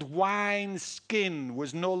old wine skin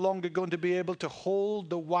was no longer going to be able to hold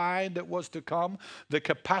the wine that was to come. The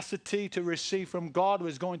capacity to receive from God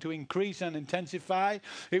was going to increase and intensify.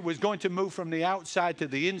 It was going to move from the outside to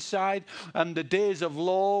the inside. And the days of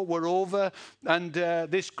law were over. And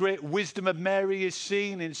this great wisdom of Mary is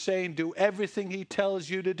seen in saying, do everything he tells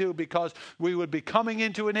you to do, because we would be coming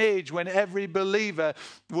into an age when every believer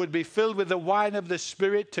would be filled with the wine of the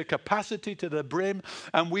Spirit to capacity, to the brim,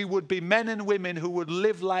 and we would be men and women who would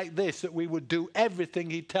live like this, that we would do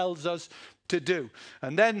everything he tells us to do.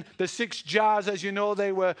 And then the 6 jars, as you know,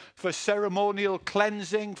 they were for ceremonial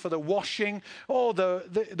cleansing, for the washing,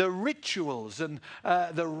 the rituals and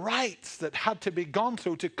the rites that had to be gone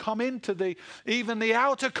through to come into even the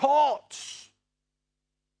outer courts.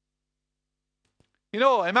 You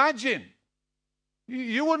know, imagine,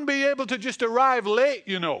 you wouldn't be able to just arrive late,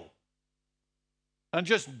 you know, and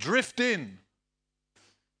just drift in.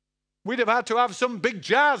 We'd have had to have some big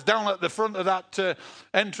jars down at the front of that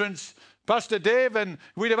entrance, Pastor Dave, and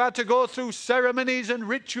we'd have had to go through ceremonies and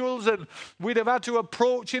rituals, and we'd have had to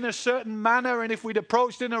approach in a certain manner, and if we'd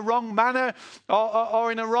approached in a wrong manner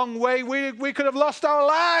or in a wrong way, we could have lost our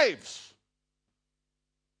lives.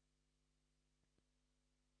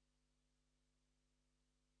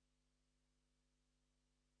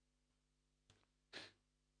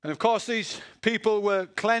 And of course, these people were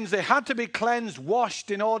cleansed. They had to be cleansed, washed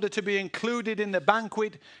in order to be included in the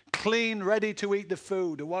banquet, clean, ready to eat the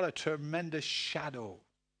food. What a tremendous shadow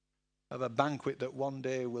of a banquet that one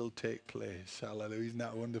day will take place. Hallelujah. Isn't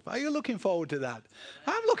that wonderful? Are you looking forward to that?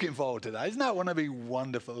 I'm looking forward to that. Isn't that going to be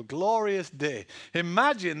wonderful? Glorious day.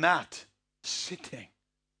 Imagine that, sitting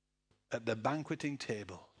at the banqueting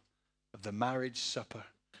table of the marriage supper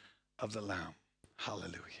of the Lamb.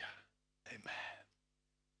 Hallelujah. Amen.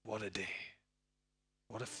 What a day.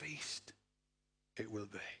 What a feast it will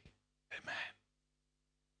be. Amen.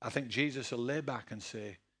 I think Jesus will lay back and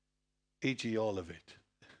say, eat ye all of it.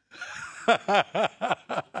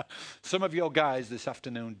 Some of your guys this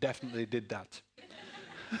afternoon definitely did that.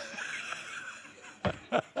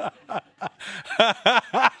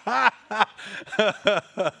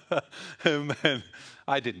 Amen.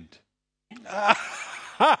 I didn't.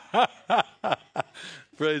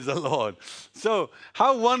 Praise the Lord. So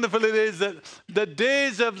how wonderful it is that the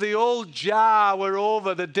days of the old jar were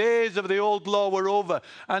over. The days of the old law were over.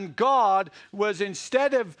 And God was,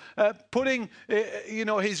 instead of putting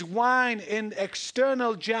his wine in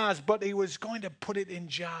external jars, but he was going to put it in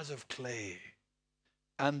jars of clay.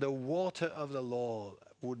 And the water of the law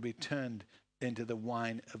would be turned into the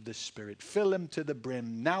wine of the Spirit. Fill them to the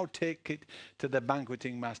brim. Now take it to the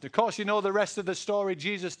banqueting master. Of course, you know the rest of the story.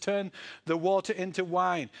 Jesus turned the water into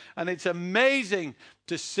wine. And it's amazing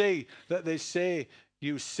to see that they say,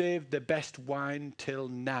 you saved the best wine till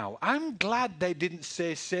now. I'm glad they didn't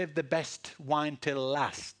say save the best wine till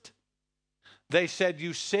last. They said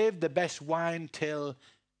you saved the best wine till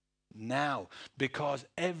now, because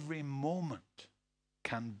every moment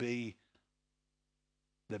can be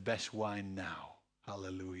the best wine now.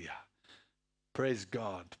 Hallelujah. Praise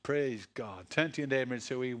God. Praise God. Turn to your neighbor and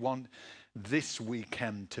say, we want this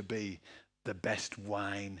weekend to be the best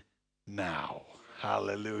wine now.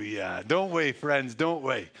 Hallelujah. Don't we, friends? Don't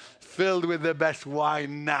we? Filled with the best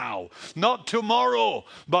wine now. Not tomorrow,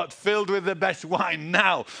 but filled with the best wine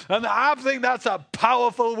now. And I think that's a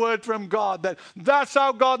powerful word from God. That's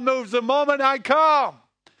how God moves. The moment I come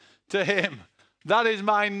to him, that is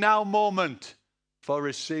my now moment for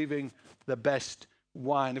receiving the best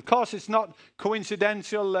wine. Of course, it's not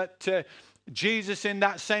coincidental that Jesus, in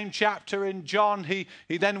that same chapter in John, he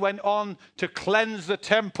then went on to cleanse the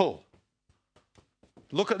temple.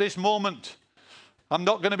 Look at this moment. I'm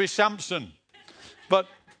not going to be Samson, but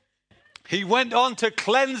he went on to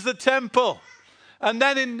cleanse the temple. And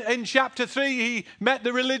then in chapter 3, he met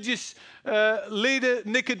the religious leader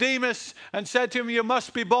Nicodemus and said to him, you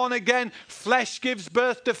must be born again. Flesh gives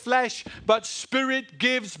birth to flesh, but spirit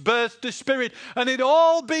gives birth to spirit. And it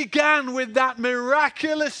all began with that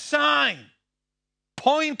miraculous sign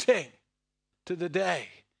pointing to the day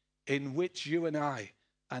in which you and I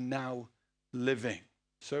are now living.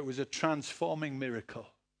 So it was a transforming miracle.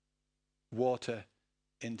 Water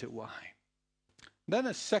into wine.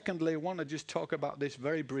 Then secondly, I want to just talk about this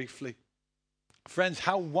very briefly. Friends,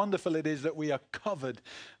 how wonderful it is that we are covered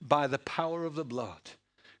by the power of the blood,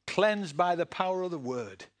 cleansed by the power of the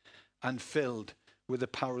word, and filled with the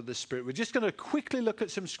power of the Spirit. We're just going to quickly look at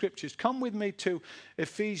some scriptures. Come with me to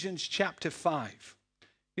Ephesians chapter 5.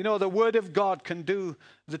 You know, the word of God can do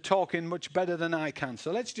the talking much better than I can.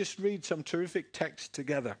 So let's just read some terrific texts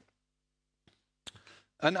together.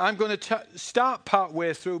 And I'm going to start part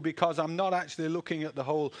way through because I'm not actually looking at the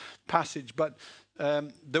whole passage, but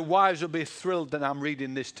the wives will be thrilled that I'm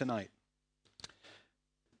reading this tonight.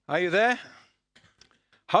 Are you there?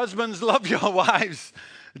 Husbands, love your wives,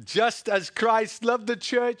 just as Christ loved the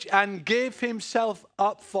church and gave himself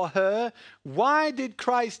up for her. Why did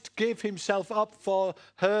Christ give himself up for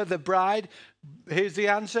her, the bride? Here's the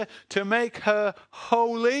answer: to make her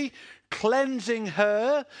holy, cleansing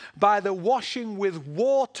her by the washing with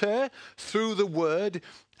water through the word,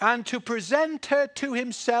 and to present her to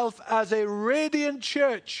himself as a radiant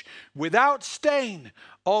church without stain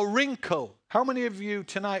or wrinkle. How many of you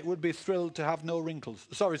tonight would be thrilled to have no wrinkles?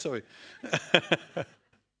 Sorry.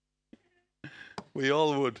 We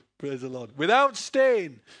all would, praise the Lord. Without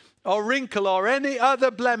stain or wrinkle or any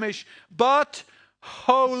other blemish, but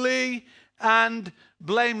holy and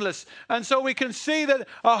blameless. And so we can see that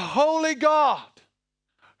a holy God,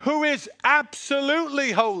 who is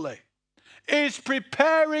absolutely holy, is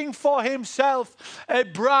preparing for himself a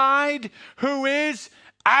bride who is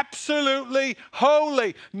absolutely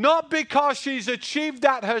holy. Not because she's achieved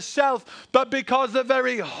that herself, but because the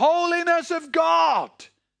very holiness of God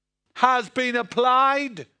has been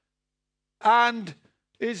applied and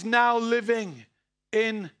is now living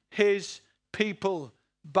in his people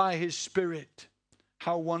by his Spirit.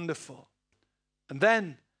 How wonderful. And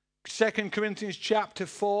then 2 Corinthians chapter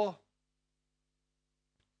 4.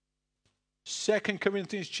 2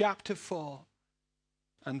 Corinthians chapter 4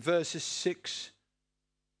 and verses 6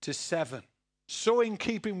 to 7. So in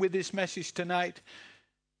keeping with this message tonight,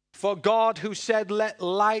 for God, who said, let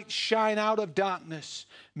light shine out of darkness,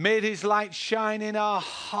 made his light shine in our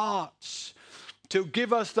hearts to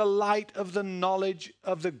give us the light of the knowledge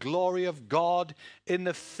of the glory of God in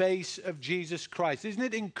the face of Jesus Christ. Isn't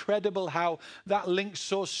it incredible how that links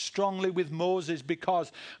so strongly with Moses?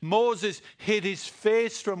 Because Moses hid his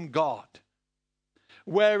face from God,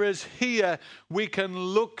 whereas here we can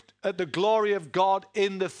look at the glory of God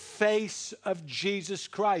in the face of Jesus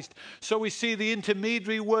Christ. So we see the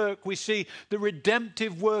intermediary work, we see the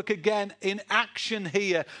redemptive work again in action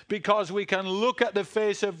here, because we can look at the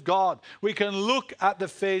face of God. We can look at the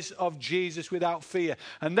face of Jesus without fear.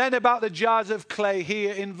 And then about the jars of clay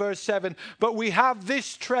here in verse 7. But we have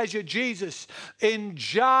this treasure, Jesus, in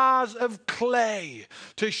jars of clay,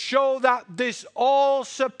 to show that this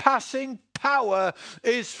all-surpassing power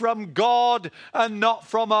is from God and not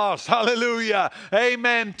from us. Hallelujah.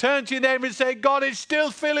 Amen. Turn to your neighbor and say, God is still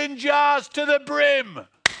filling jars to the brim.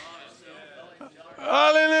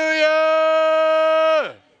 Hallelujah.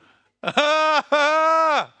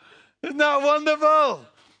 Isn't that wonderful?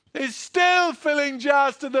 He's still filling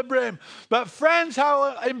jars to the brim. But friends,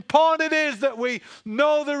 how important it is that we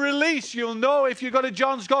know the release. You'll know if you go to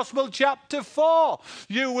John's Gospel chapter 4,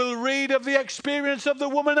 you will read of the experience of the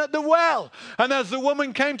woman at the well. And as the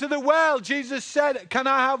woman came to the well, Jesus said, can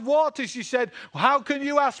I have water? She said, how can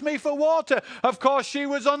you ask me for water? Of course, she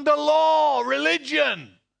was under law, religion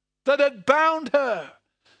that had bound her.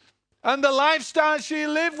 And the lifestyle she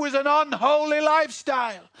lived was an unholy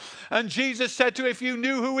lifestyle. And Jesus said to her, if you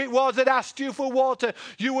knew who it was that asked you for water,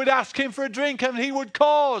 you would ask him for a drink, and he would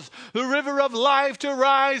cause the river of life to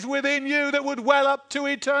rise within you that would well up to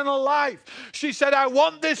eternal life. She said, I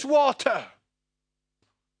want this water.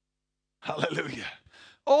 Hallelujah.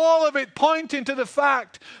 All of it pointing to the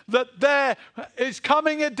fact that there is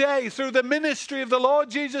coming a day through the ministry of the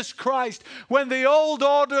Lord Jesus Christ when the old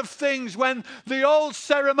order of things, when the old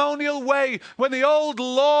ceremonial way, when the old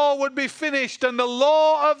law would be finished and the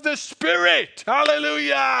law of the Spirit.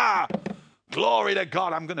 Hallelujah. Glory to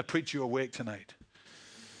God. I'm going to preach you awake tonight.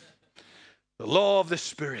 The law of the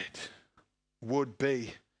Spirit would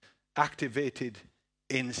be activated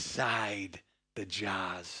inside the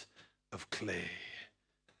jars of clay.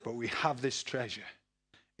 But we have this treasure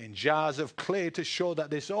in jars of clay to show that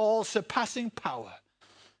this all-surpassing power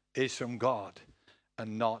is from God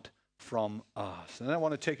and not from us. And I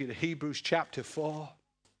want to take you to Hebrews chapter 4.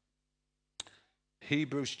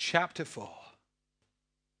 Hebrews chapter 4.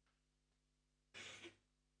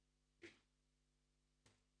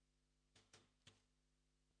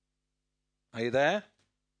 Are you there?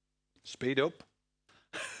 Speed up.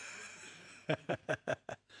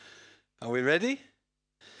 Are we ready?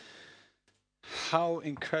 How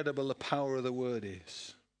incredible the power of the word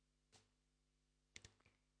is.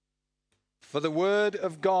 For the word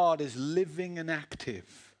of God is living and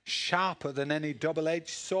active, sharper than any double-edged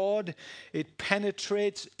sword. It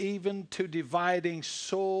penetrates even to dividing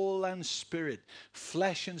soul and spirit,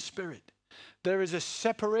 flesh and spirit. There is a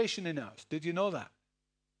separation in us. Did you know that?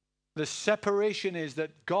 The separation is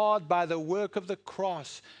that God, by the work of the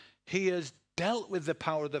cross, he has dealt with the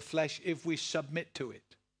power of the flesh if we submit to it.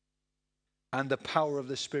 And the power of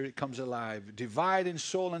the Spirit comes alive. Dividing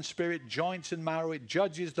soul and spirit, joints and marrow. It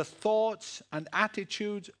judges the thoughts and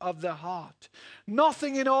attitudes of the heart.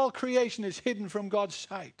 Nothing in all creation is hidden from God's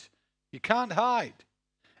sight. You can't hide.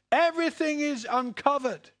 Everything is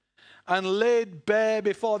uncovered and laid bare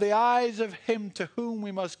before the eyes of him to whom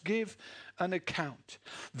we must give an account.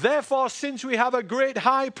 Therefore, since we have a great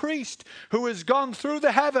high priest who has gone through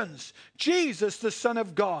the heavens, Jesus, the Son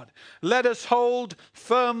of God, let us hold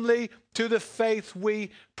firmly to the faith we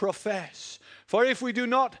profess. For if we do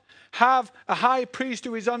not have a high priest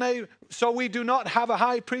who is unable, so we do not have a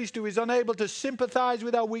high priest who is unable to sympathize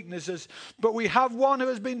with our weaknesses, but we have one who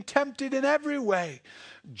has been tempted in every way,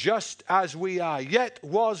 just as we are, yet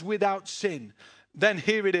was without sin. Then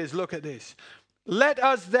here it is, look at this. Let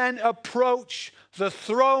us then approach the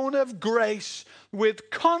throne of grace with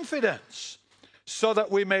confidence, so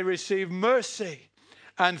that we may receive mercy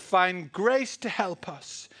and find grace to help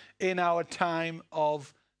us in our time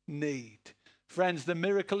of need. Friends, the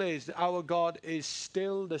miracle is that our God is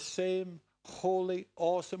still the same holy,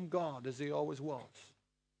 awesome God as he always was.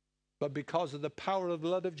 But because of the power of the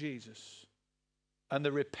blood of Jesus and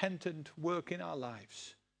the repentant work in our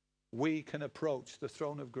lives, we can approach the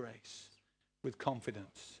throne of grace with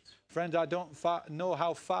confidence. Friends, I don't know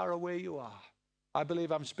how far away you are. I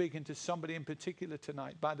believe I'm speaking to somebody in particular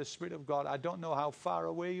tonight by the Spirit of God. I don't know how far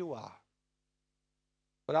away you are.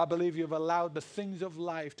 But I believe you've allowed the things of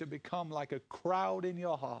life to become like a crowd in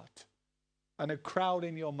your heart and a crowd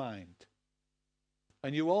in your mind.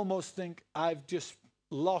 And you almost think, I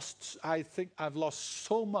think I've lost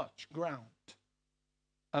so much ground.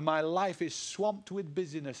 And my life is swamped with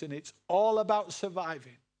busyness and it's all about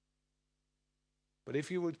surviving. But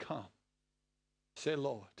if you would come, say,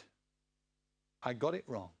 Lord, I got it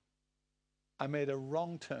wrong. I made a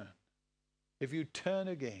wrong turn. If you turn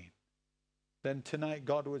again, then tonight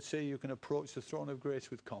God would say you can approach the throne of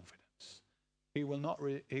grace with confidence. He will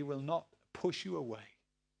not push you away,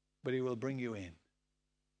 but he will bring you in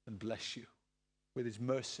and bless you with his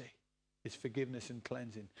mercy, his forgiveness and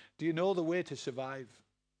cleansing. Do you know the way to survive?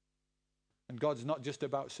 And God's not just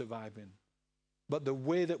about surviving, but the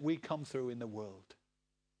way that we come through in the world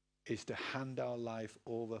is to hand our life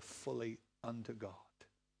over fully unto God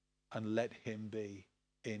and let him be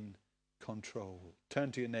in control.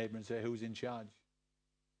 Turn to your neighbor and say, who's in charge?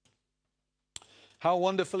 How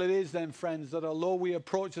wonderful it is then, friends, that although we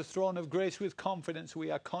approach the throne of grace with confidence,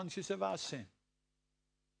 we are conscious of our sin,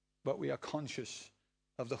 but we are conscious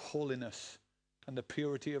of the holiness and the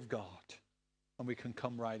purity of God. And we can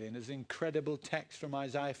come right in. There's an incredible text from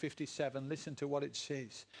Isaiah 57. Listen to what it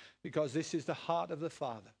says, because this is the heart of the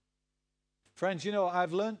Father. Friends, you know,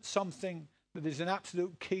 I've learned something that is an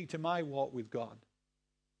absolute key to my walk with God.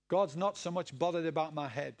 God's not so much bothered about my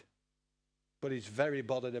head, but he's very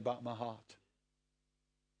bothered about my heart.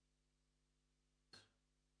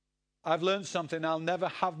 I've learned something. I'll never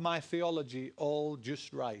have my theology all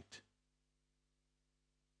just right,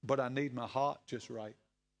 but I need my heart just right.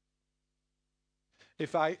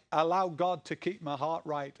 If I allow God to keep my heart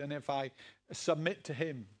right, and if I submit to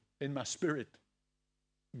him in my spirit,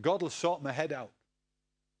 God will sort my head out.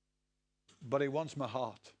 But he wants my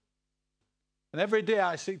heart. And every day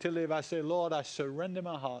I seek to live, I say, Lord, I surrender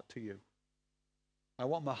my heart to you. I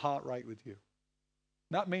want my heart right with you.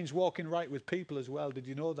 That means walking right with people as well. Did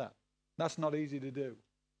you know that? That's not easy to do.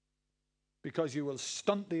 Because you will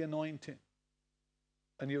stunt the anointing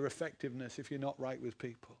and your effectiveness if you're not right with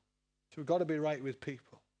people. So we've got to be right with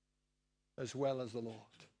people as well as the Lord.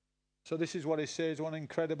 So this is what it says, one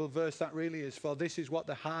incredible verse that really is. For this is what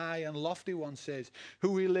the high and lofty one says,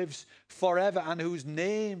 who he lives forever and whose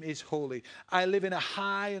name is holy. I live in a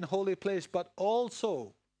high and holy place, but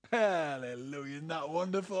also, hallelujah, isn't that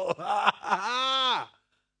wonderful?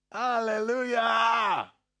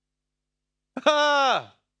 Hallelujah.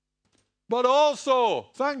 Ah, but also,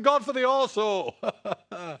 thank God for the also.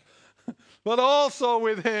 But also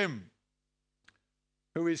with him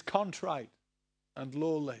who is contrite and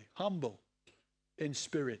lowly, humble in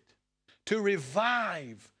spirit, to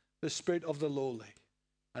revive the spirit of the lowly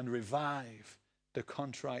and revive the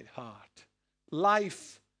contrite heart.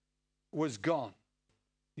 Life was gone.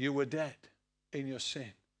 You were dead in your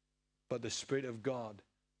sin, but the Spirit of God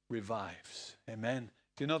revives. Amen.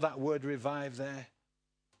 Do you know that word revive there?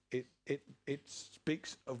 It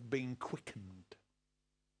speaks of being quickened.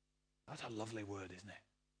 That's a lovely word, isn't it?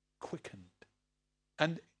 Quickened.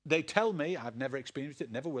 And they tell me, I've never experienced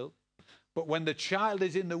it, never will, but when the child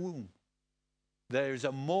is in the womb, there is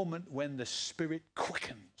a moment when the Spirit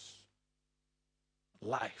quickens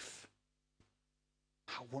life.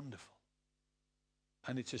 How wonderful.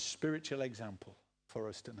 And it's a spiritual example for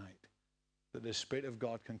us tonight, that the Spirit of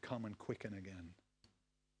God can come and quicken again.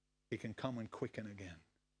 He can come and quicken again.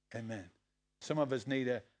 Amen. Some of us need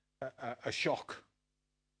a shock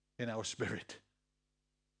in our spirit.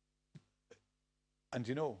 And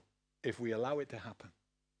you know, if we allow it to happen,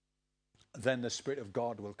 then the Spirit of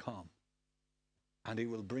God will come and He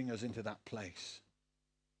will bring us into that place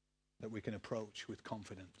that we can approach with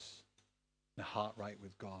confidence, the heart right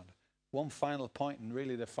with God. One final point, and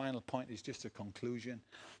really the final point is just a conclusion.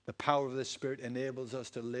 The power of the Spirit enables us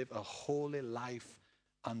to live a holy life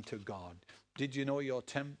unto God. Did you know your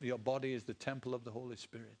body is the temple of the Holy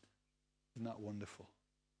Spirit? Isn't that wonderful?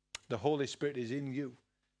 The Holy Spirit is in you,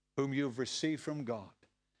 whom you've received from God.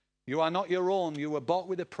 You are not your own. You were bought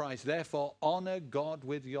with a price. Therefore, honor God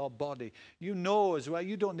with your body. You know as well,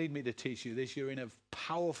 you don't need me to teach you this. You're in a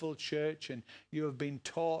powerful church and you have been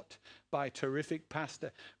taught by a terrific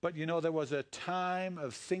pastor. But you know, there was a time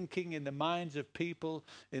of thinking in the minds of people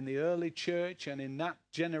in the early church and in that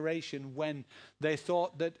generation when they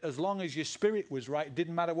thought that as long as your spirit was right, it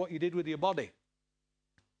didn't matter what you did with your body.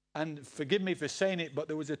 And forgive me for saying it, but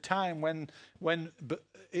there was a time when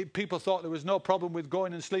people thought there was no problem with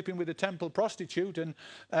going and sleeping with a temple prostitute,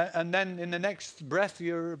 and then in the next breath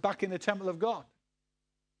you're back in the temple of God.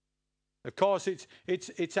 Of course,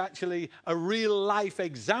 it's actually a real life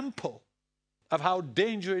example of how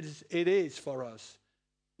dangerous it is for us.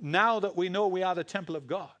 Now that we know we are the temple of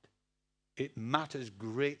God, it matters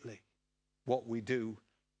greatly what we do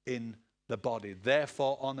in the body.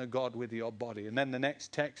 Therefore, honor God with your body. And then the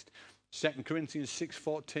next text, 2 Corinthians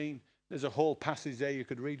 6:14. There's a whole passage there you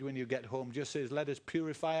could read when you get home. Just says, let us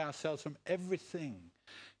purify ourselves from everything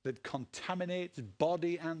that contaminates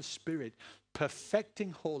body and spirit,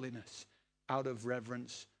 perfecting holiness out of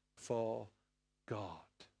reverence for God.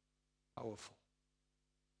 Powerful.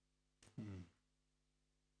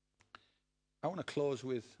 I want to close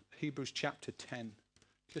with Hebrews chapter 10.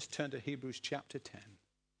 Just turn to Hebrews chapter 10.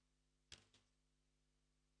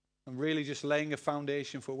 I'm really just laying a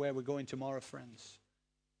foundation for where we're going tomorrow, friends.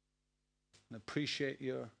 And appreciate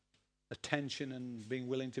your attention and being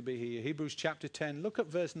willing to be here. Hebrews chapter 10. Look at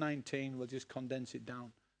verse 19. We'll just condense it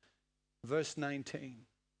down. Verse 19.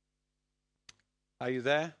 Are you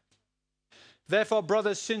there? Therefore,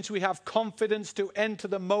 brothers, since we have confidence to enter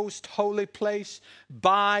the most holy place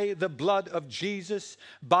by the blood of Jesus,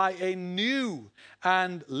 by a new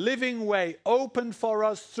and living way opened for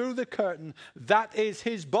us through the curtain, that is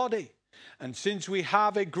his body. And since we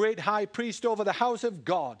have a great high priest over the house of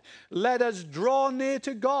God, let us draw near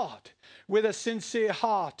to God with a sincere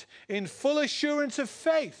heart, in full assurance of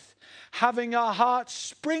faith, having our hearts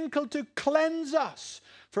sprinkled to cleanse us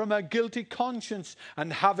from a guilty conscience,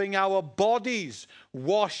 and having our bodies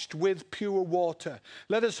washed with pure water.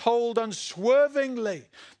 Let us hold unswervingly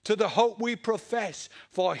to the hope we profess,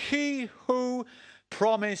 for he who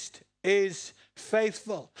promised is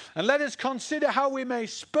faithful. And let us consider how we may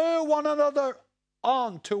spur one another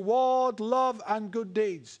on toward love and good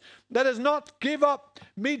deeds. Let us not give up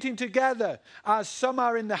meeting together as some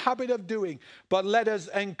are in the habit of doing, but let us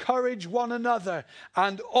encourage one another,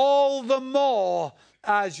 and all the more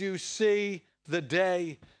as you see the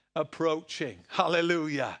day approaching.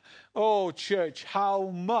 Hallelujah. Oh, church, how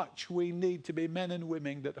much we need to be men and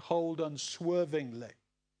women that hold unswervingly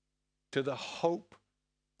to the hope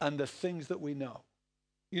and the things that we know.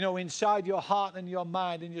 You know, inside your heart and your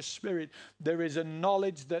mind and your spirit, there is a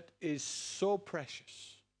knowledge that is so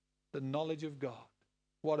precious. The knowledge of God.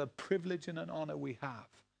 What a privilege and an honor we have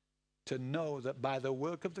to know that by the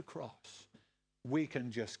work of the cross, we can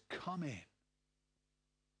just come in,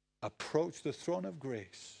 approach the throne of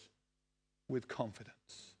grace with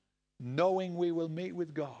confidence, knowing we will meet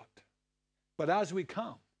with God. But as we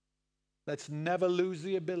come, let's never lose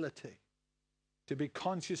the ability to be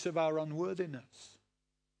conscious of our unworthiness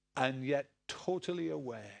and yet totally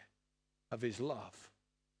aware of his love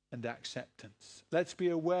and acceptance. Let's be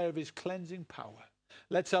aware of his cleansing power.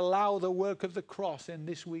 Let's allow the work of the cross in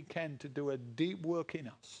this weekend to do a deep work in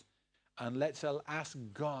us. And let's ask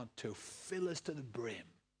God to fill us to the brim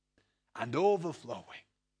and overflowing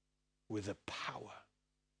with the power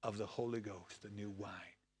of the Holy Ghost, the new wine.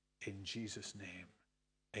 In Jesus' name,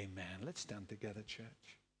 amen. Let's stand together,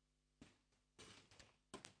 church.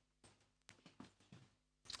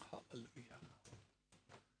 Hallelujah.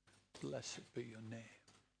 Blessed be your name.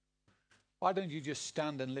 Why don't you just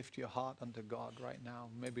stand and lift your heart unto God right now?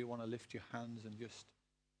 Maybe you want to lift your hands and just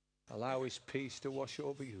allow his peace to wash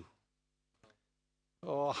over you.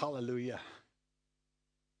 Oh, hallelujah.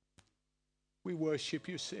 We worship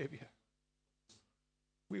you, Savior.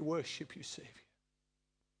 We worship you, Savior.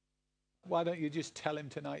 Why don't you just tell him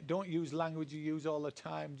tonight? Don't use language you use all the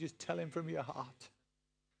time. Just tell him from your heart.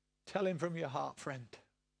 Tell him from your heart, friend.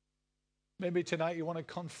 Maybe tonight you want to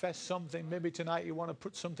confess something. Maybe tonight you want to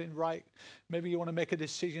put something right. Maybe you want to make a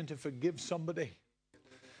decision to forgive somebody.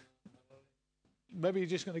 Maybe you're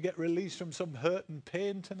just going to get released from some hurt and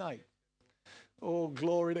pain tonight. Oh,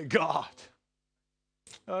 glory to God.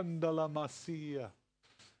 Andala Masia.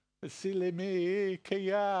 Sileme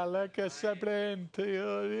Kayala Casabrente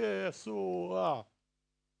Yesua.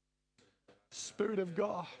 Spirit of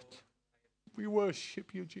God, we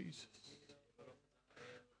worship you, Jesus.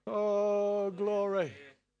 Oh, glory.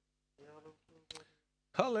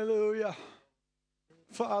 Hallelujah.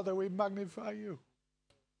 Father, we magnify you.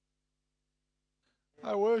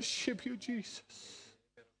 I worship you, Jesus.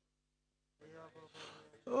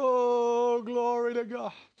 Oh, glory to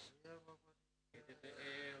God.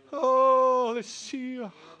 Oh, let's see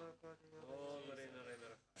you.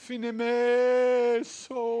 Finime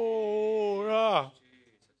sora.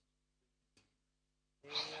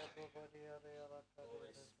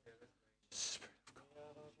 Spirit of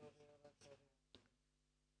God.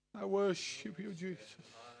 I worship you, Jesus.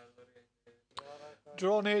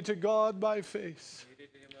 Draw near to God by faith,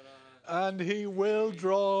 and he will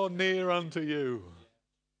draw near unto you.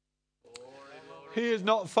 He is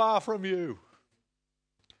not far from you.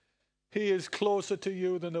 He is closer to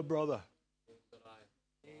you than a brother.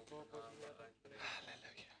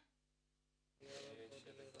 Hallelujah.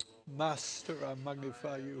 Master, I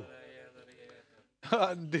magnify you.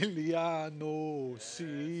 Andiliano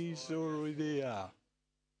si soridia.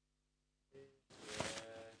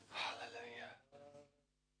 Hallelujah.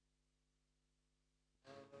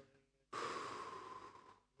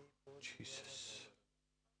 Jesus.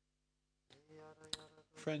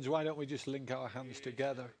 Friends, why don't we just link our hands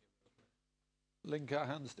together? Link our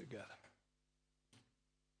hands together.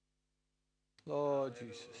 Lord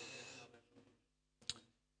Jesus.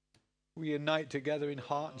 We unite together in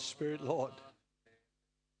heart and spirit, Lord.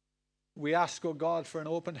 We ask, oh God, for an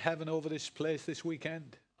open heaven over this place this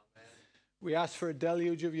weekend. We ask for a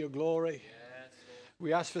deluge of your glory.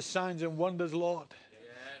 We ask for signs and wonders, Lord.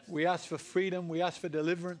 We ask for freedom. We ask for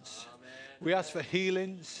deliverance. We ask for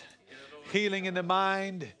healings. Healing in the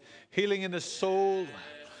mind. Healing in the soul.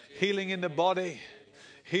 Healing in the body.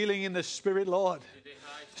 Healing in the spirit, Lord.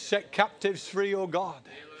 Set captives free, oh God.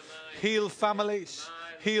 Heal families.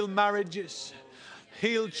 Heal marriages.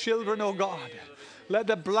 Heal children, oh God. Let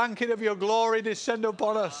the blanket of your glory descend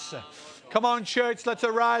upon us. Come on, church, let's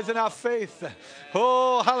arise in our faith.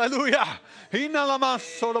 Oh, hallelujah.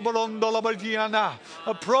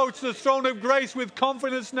 Approach the throne of grace with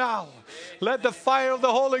confidence now. Let the fire of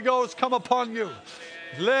the Holy Ghost come upon you.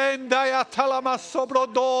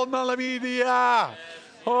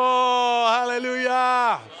 Oh,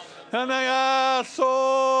 hallelujah.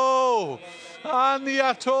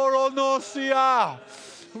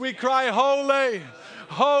 We cry, holy,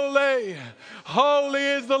 holy, holy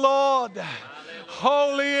is the Lord.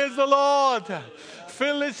 Holy is the Lord.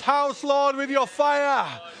 Fill this house, Lord, with your fire.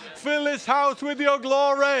 Fill this house with your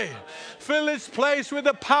glory. Fill this place with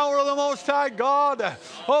the power of the Most High God.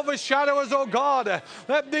 Overshadow us, oh God.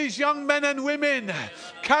 Let these young men and women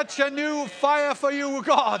catch a new fire for you,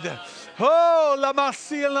 God. Oh, la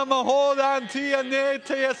masia la mahoda antia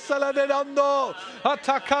nete saladando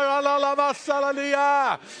atakara la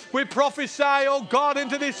masaladia. We prophesy, oh God,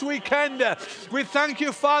 into this weekend. We thank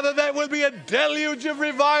you, Father, there will be a deluge of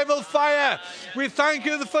revival fire. We thank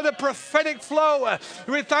you for the prophetic flow.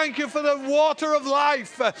 We thank you for the water of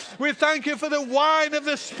life. We thank you for the wine of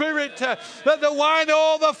the Spirit. Let the wine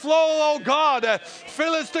overflow, oh God.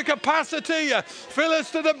 Fill us to capacity. Fill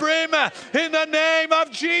us to the brim. In the name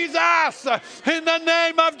of Jesus. In the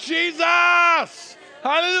name of Jesus.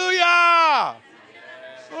 Hallelujah.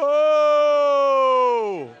 Oh.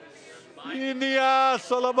 Inia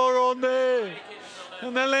Salaborone.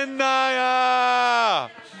 Nelenaya.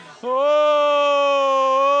 Oh.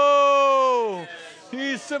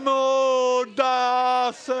 Isimo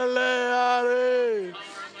da Seleare.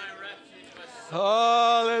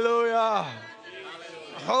 Hallelujah.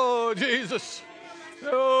 Oh, Jesus.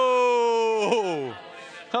 Oh.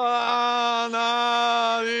 Anadiero.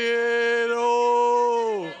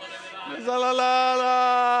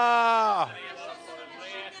 Zalalala.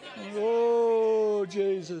 Oh,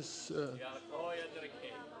 Jesus.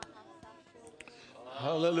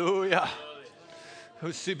 Hallelujah.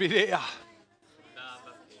 Husibidea.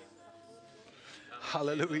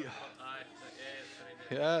 Hallelujah.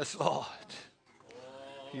 Yes, Lord.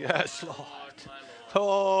 Yes, Lord.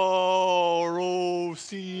 Oh,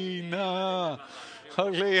 Rosina.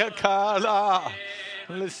 Haleakala.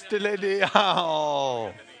 Listiledia.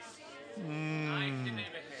 Hallelujah.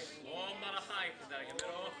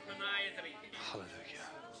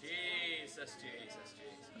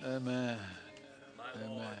 Amen.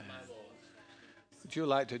 Amen. Would you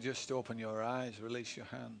like to just open your eyes, release your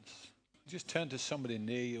hands? Just turn to somebody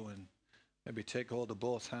near you and maybe take hold of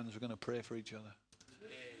both hands. We're going to pray for each other.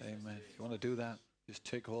 Amen. If you want to do that, just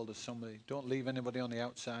take hold of somebody. Don't leave anybody on the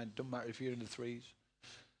outside. Don't matter if you're in the threes.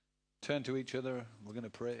 Turn to each other. We're going to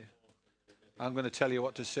pray. I'm going to tell you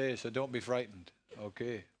what to say, so don't be frightened.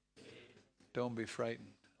 Okay? Don't be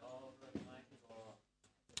frightened.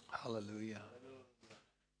 Hallelujah.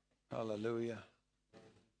 Hallelujah.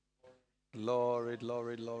 Glory,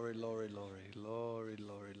 glory, glory, glory, glory, glory,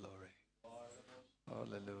 glory, glory.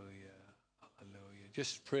 Hallelujah. Hallelujah.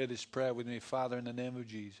 Just pray this prayer with me. Father, in the name of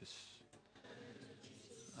Jesus,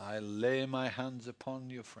 I lay my hands upon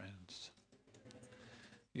your friends,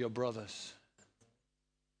 your brothers,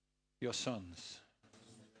 your sons,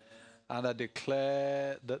 and I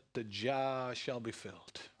declare that the jar shall be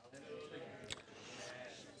filled.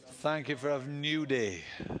 Thank you for a new day.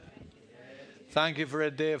 Thank you for a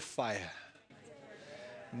day of fire.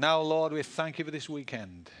 Now, Lord, we thank you for this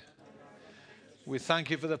weekend. We thank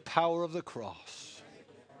you for the power of the cross.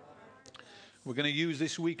 We're going to use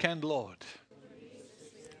this weekend, Lord,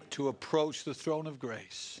 to approach the throne of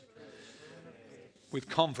grace with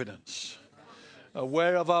confidence,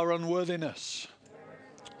 aware of our unworthiness,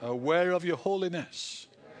 aware of your holiness,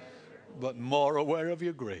 but more aware of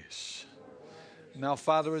your grace. Now,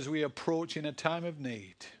 Father, as we approach in a time of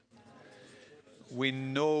need, we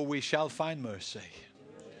know we shall find mercy.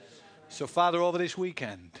 So, Father, over this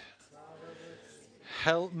weekend,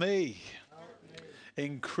 help me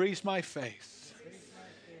increase my faith.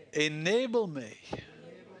 Enable me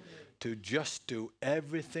to just do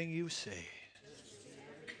everything you say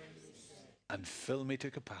and fill me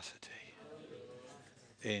to capacity.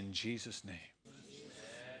 In Jesus' name.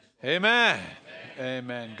 Amen.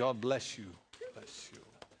 Amen. God bless you. Bless you.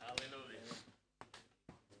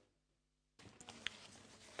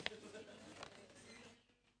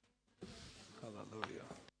 Hallelujah.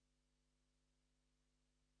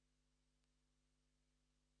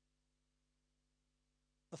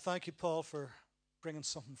 Well, thank you, Paul, for bringing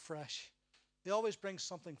something fresh. He always brings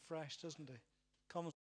something fresh, doesn't he? Comes